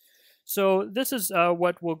 So this is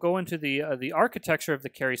what will go into the architecture of the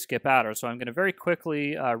carry skip adder. So I'm going to very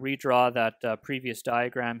quickly redraw that previous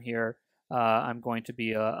diagram here. I'm going to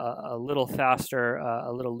be a little faster,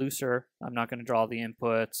 a little looser. I'm not going to draw the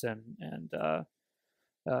inputs and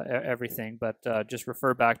everything, but just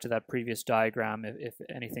refer back to that previous diagram if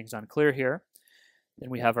anything's unclear here. Then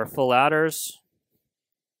we have our full adders,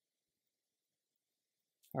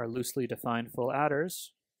 our loosely defined full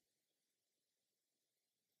adders.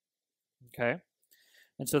 Okay,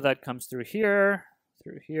 and so that comes through here,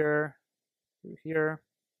 through here, through here.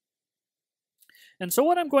 And so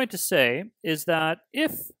what I'm going to say is that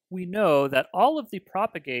if we know that all of the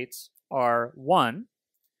propagates are 1,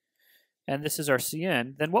 and this is our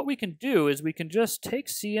Cin, then what we can do is we can just take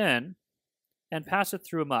Cin and pass it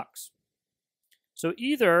through a mux. So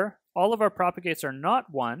either all of our propagates are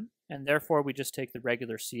not 1, and therefore we just take the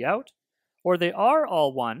regular Cout, or they are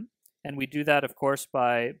all 1, and we do that, of course,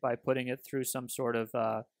 by putting it through some sort of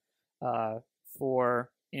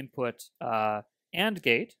 4-input AND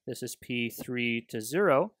gate. This is P3 to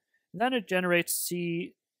 0. And then it generates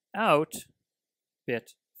Cout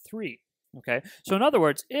bit 3. Okay, so in other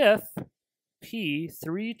words, if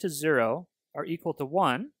P3 to 0 are equal to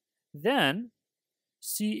 1, then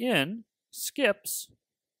Cin skips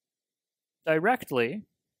directly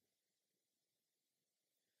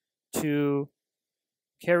to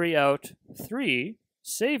carry out 3,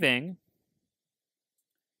 saving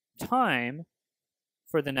time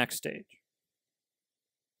for the next stage.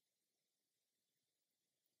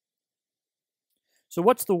 So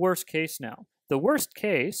what's the worst case now? The worst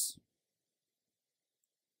case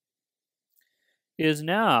is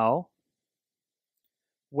now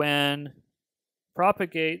when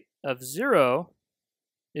propagate of 0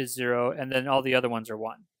 is 0, and then all the other ones are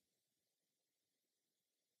 1.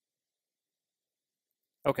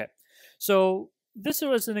 Okay, so this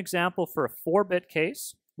was an example for a 4-bit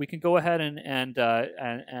case. We can go ahead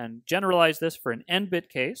and generalize this for an n-bit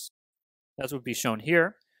case, as would be shown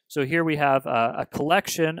here. So here we have a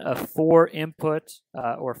collection of 4-input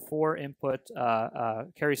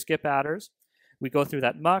carry skip adders. We go through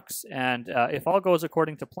that mux, and if all goes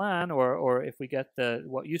according to plan, or if we get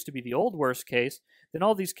what used to be the old worst case, then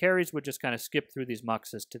all these carries would just kind of skip through these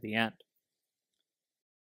muxes to the end.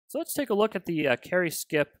 So let's take a look at the carry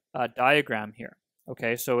skip diagram here.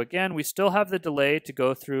 Okay, so again, we still have the delay to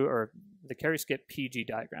go through, or the carry skip PG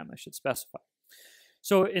diagram, I should specify.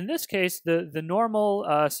 So in this case, the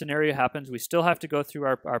normal scenario happens. We still have to go through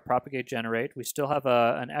our propagate-generate. We still have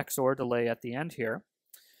an XOR delay at the end here.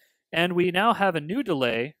 And we now have a new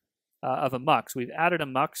delay of a mux. We've added a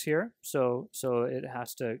mux here, so it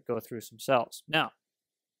has to go through some cells. Now,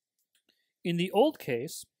 in the old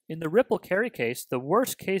case, in the ripple carry case, the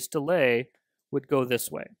worst case delay would go this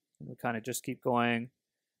way. And we'll kind of just keep going.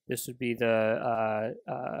 This would be the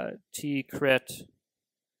T crit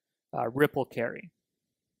ripple carry.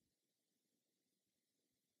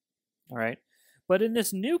 All right. But in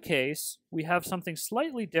this new case, we have something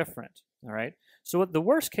slightly different. All right. So what the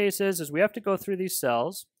worst case is we have to go through these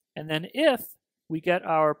cells, and then if we get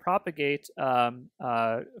our propagate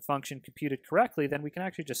function computed correctly, then we can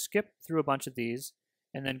actually just skip through a bunch of these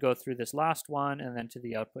and then go through this last one and then to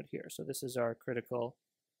the output here. So this is our critical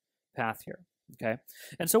path here, okay?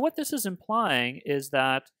 And so what this is implying is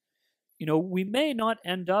that, we may not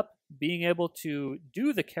end up being able to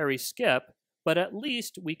do the carry skip, but at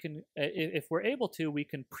least we can, if we're able to, we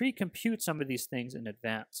can pre-compute some of these things in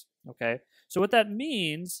advance, okay? So what that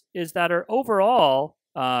means is that our overall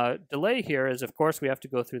delay here is, of course, we have to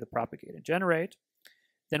go through the propagate and generate.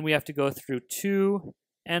 Then we have to go through 2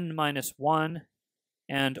 n minus 1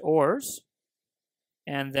 and ors,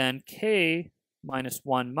 and then k minus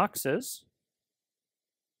 1 muxes,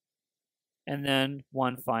 and then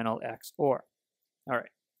one final XOR. All right.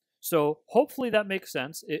 So hopefully that makes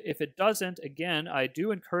sense. If it doesn't, again, I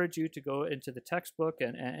do encourage you to go into the textbook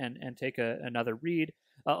and take another read.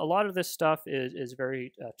 A lot of this stuff is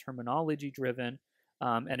very terminology driven,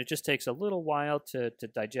 and it just takes a little while to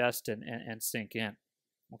digest and sink in.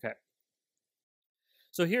 Okay.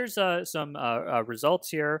 So here's some results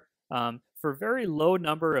here. For very low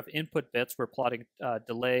number of input bits, we're plotting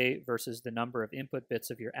delay versus the number of input bits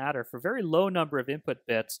of your adder. For very low number of input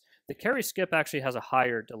bits, the carry skip actually has a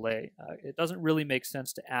higher delay. It doesn't really make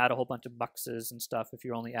sense to add a whole bunch of muxes and stuff if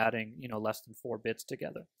you're only adding, less than 4 bits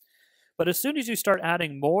together. But as soon as you start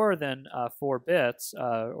adding more than 4 bits,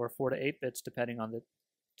 or 4 to 8 bits, depending on the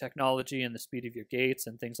technology and the speed of your gates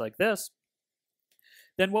and things like this,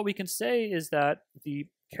 then what we can say is that the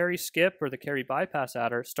carry skip or the carry bypass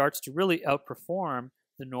adder starts to really outperform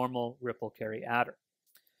the normal ripple carry adder.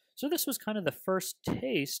 So this was kind of the first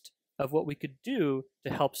taste of what we could do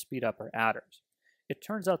to help speed up our adders. It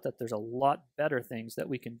turns out that there's a lot better things that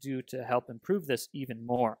we can do to help improve this even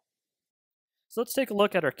more. So let's take a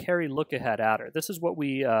look at our carry look-ahead adder. This is what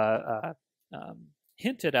we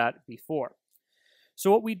hinted at before.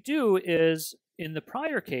 So what we do is, in the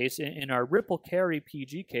prior case, in our ripple carry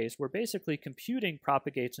PG case, we're basically computing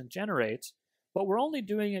propagates and generates, but we're only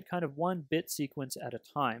doing it kind of 1 bit sequence at a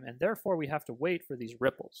time, and therefore we have to wait for these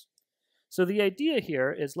ripples. So the idea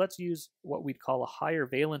here is let's use what we'd call a higher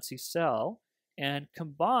valency cell and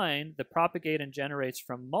combine the propagate and generates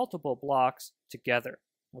from multiple blocks together.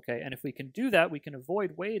 Okay, and if we can do that, we can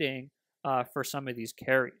avoid waiting for some of these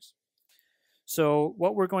carries. So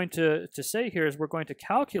what we're going to say here is we're going to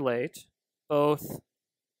calculate both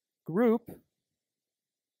group,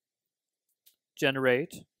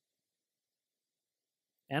 generate,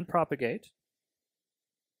 and propagate,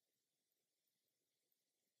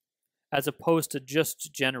 as opposed to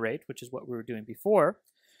just generate, which is what we were doing before,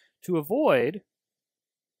 to avoid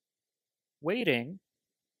waiting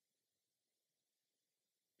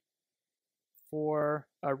for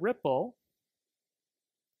a ripple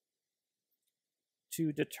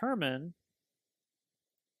to determine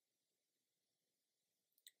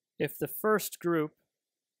if the first group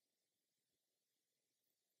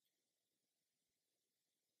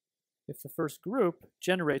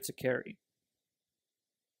generates a carry.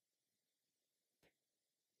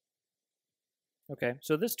 Okay,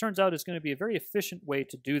 so this turns out is going to be a very efficient way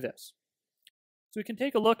to do this. So we can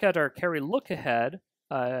take a look at our carry look-ahead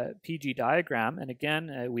PG diagram, and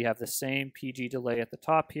again, we have the same PG delay at the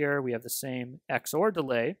top here, we have the same XOR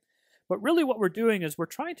delay, but really what we're doing is we're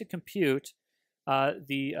trying to compute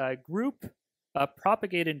the group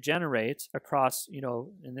propagate and generate across,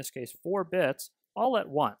 in this case, 4 bits all at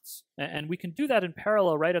once. And we can do that in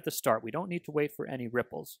parallel right at the start. We don't need to wait for any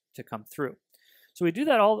ripples to come through. So we do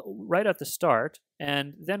that all right at the start,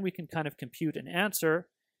 and then we can kind of compute an answer.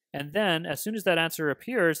 And then as soon as that answer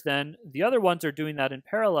appears, then the other ones are doing that in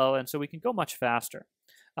parallel, and so we can go much faster.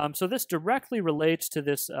 So this directly relates to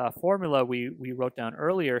this formula we wrote down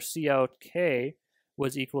earlier. Cout k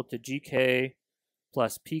was equal to gk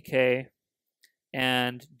plus pk,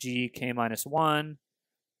 and gk minus 1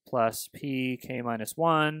 plus pk minus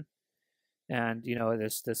 1, and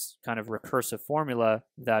this kind of recursive formula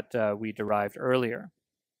that we derived earlier.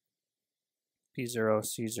 P0,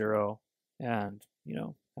 C0, and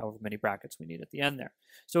however many brackets we need at the end there.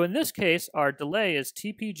 So in this case, our delay is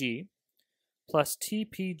TPG plus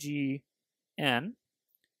TPGN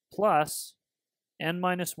plus n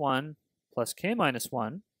minus 1 plus k minus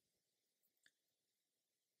 1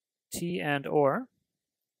 T and or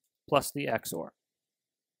plus the XOR.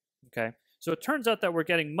 Okay, so it turns out that we're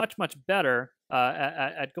getting much better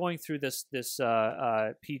at going through this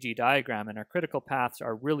PG diagram, and our critical paths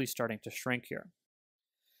are really starting to shrink here.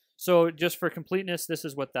 So just for completeness, this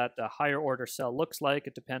is what that higher order cell looks like.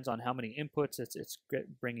 It depends on how many inputs it's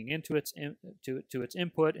bringing into its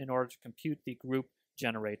input in order to compute the group,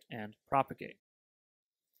 generate, and propagate.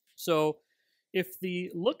 So if the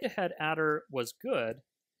look-ahead adder was good,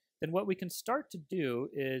 then what we can start to do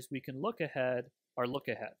is we can look ahead our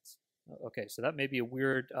look-aheads. Okay, so that may be a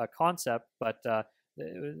weird concept, but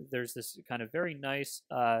there's this kind of very nice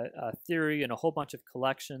theory and a whole bunch of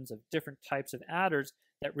collections of different types of adders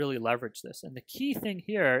that really leverage this. And the key thing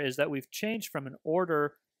here is that we've changed from an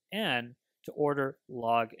order n to order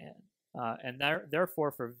log n. And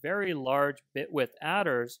therefore, for very large bit width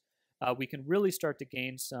adders, we can really start to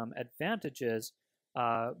gain some advantages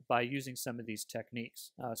by using some of these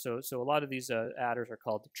techniques. So a lot of these adders are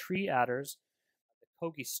called tree adders. The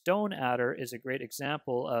Kogi stone adder is a great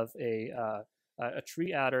example of a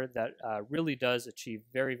tree adder that really does achieve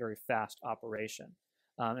very, very fast operation.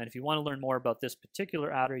 And if you want to learn more about this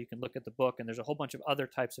particular adder, you can look at the book, and there's a whole bunch of other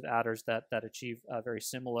types of adders that achieve very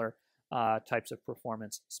similar types of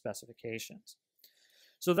performance specifications.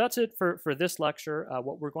 So that's it for this lecture.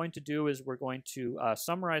 What we're going to do is we're going to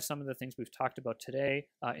summarize some of the things we've talked about today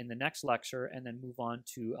in the next lecture, and then move on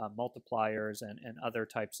to multipliers and other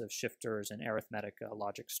types of shifters and arithmetic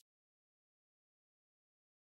logic.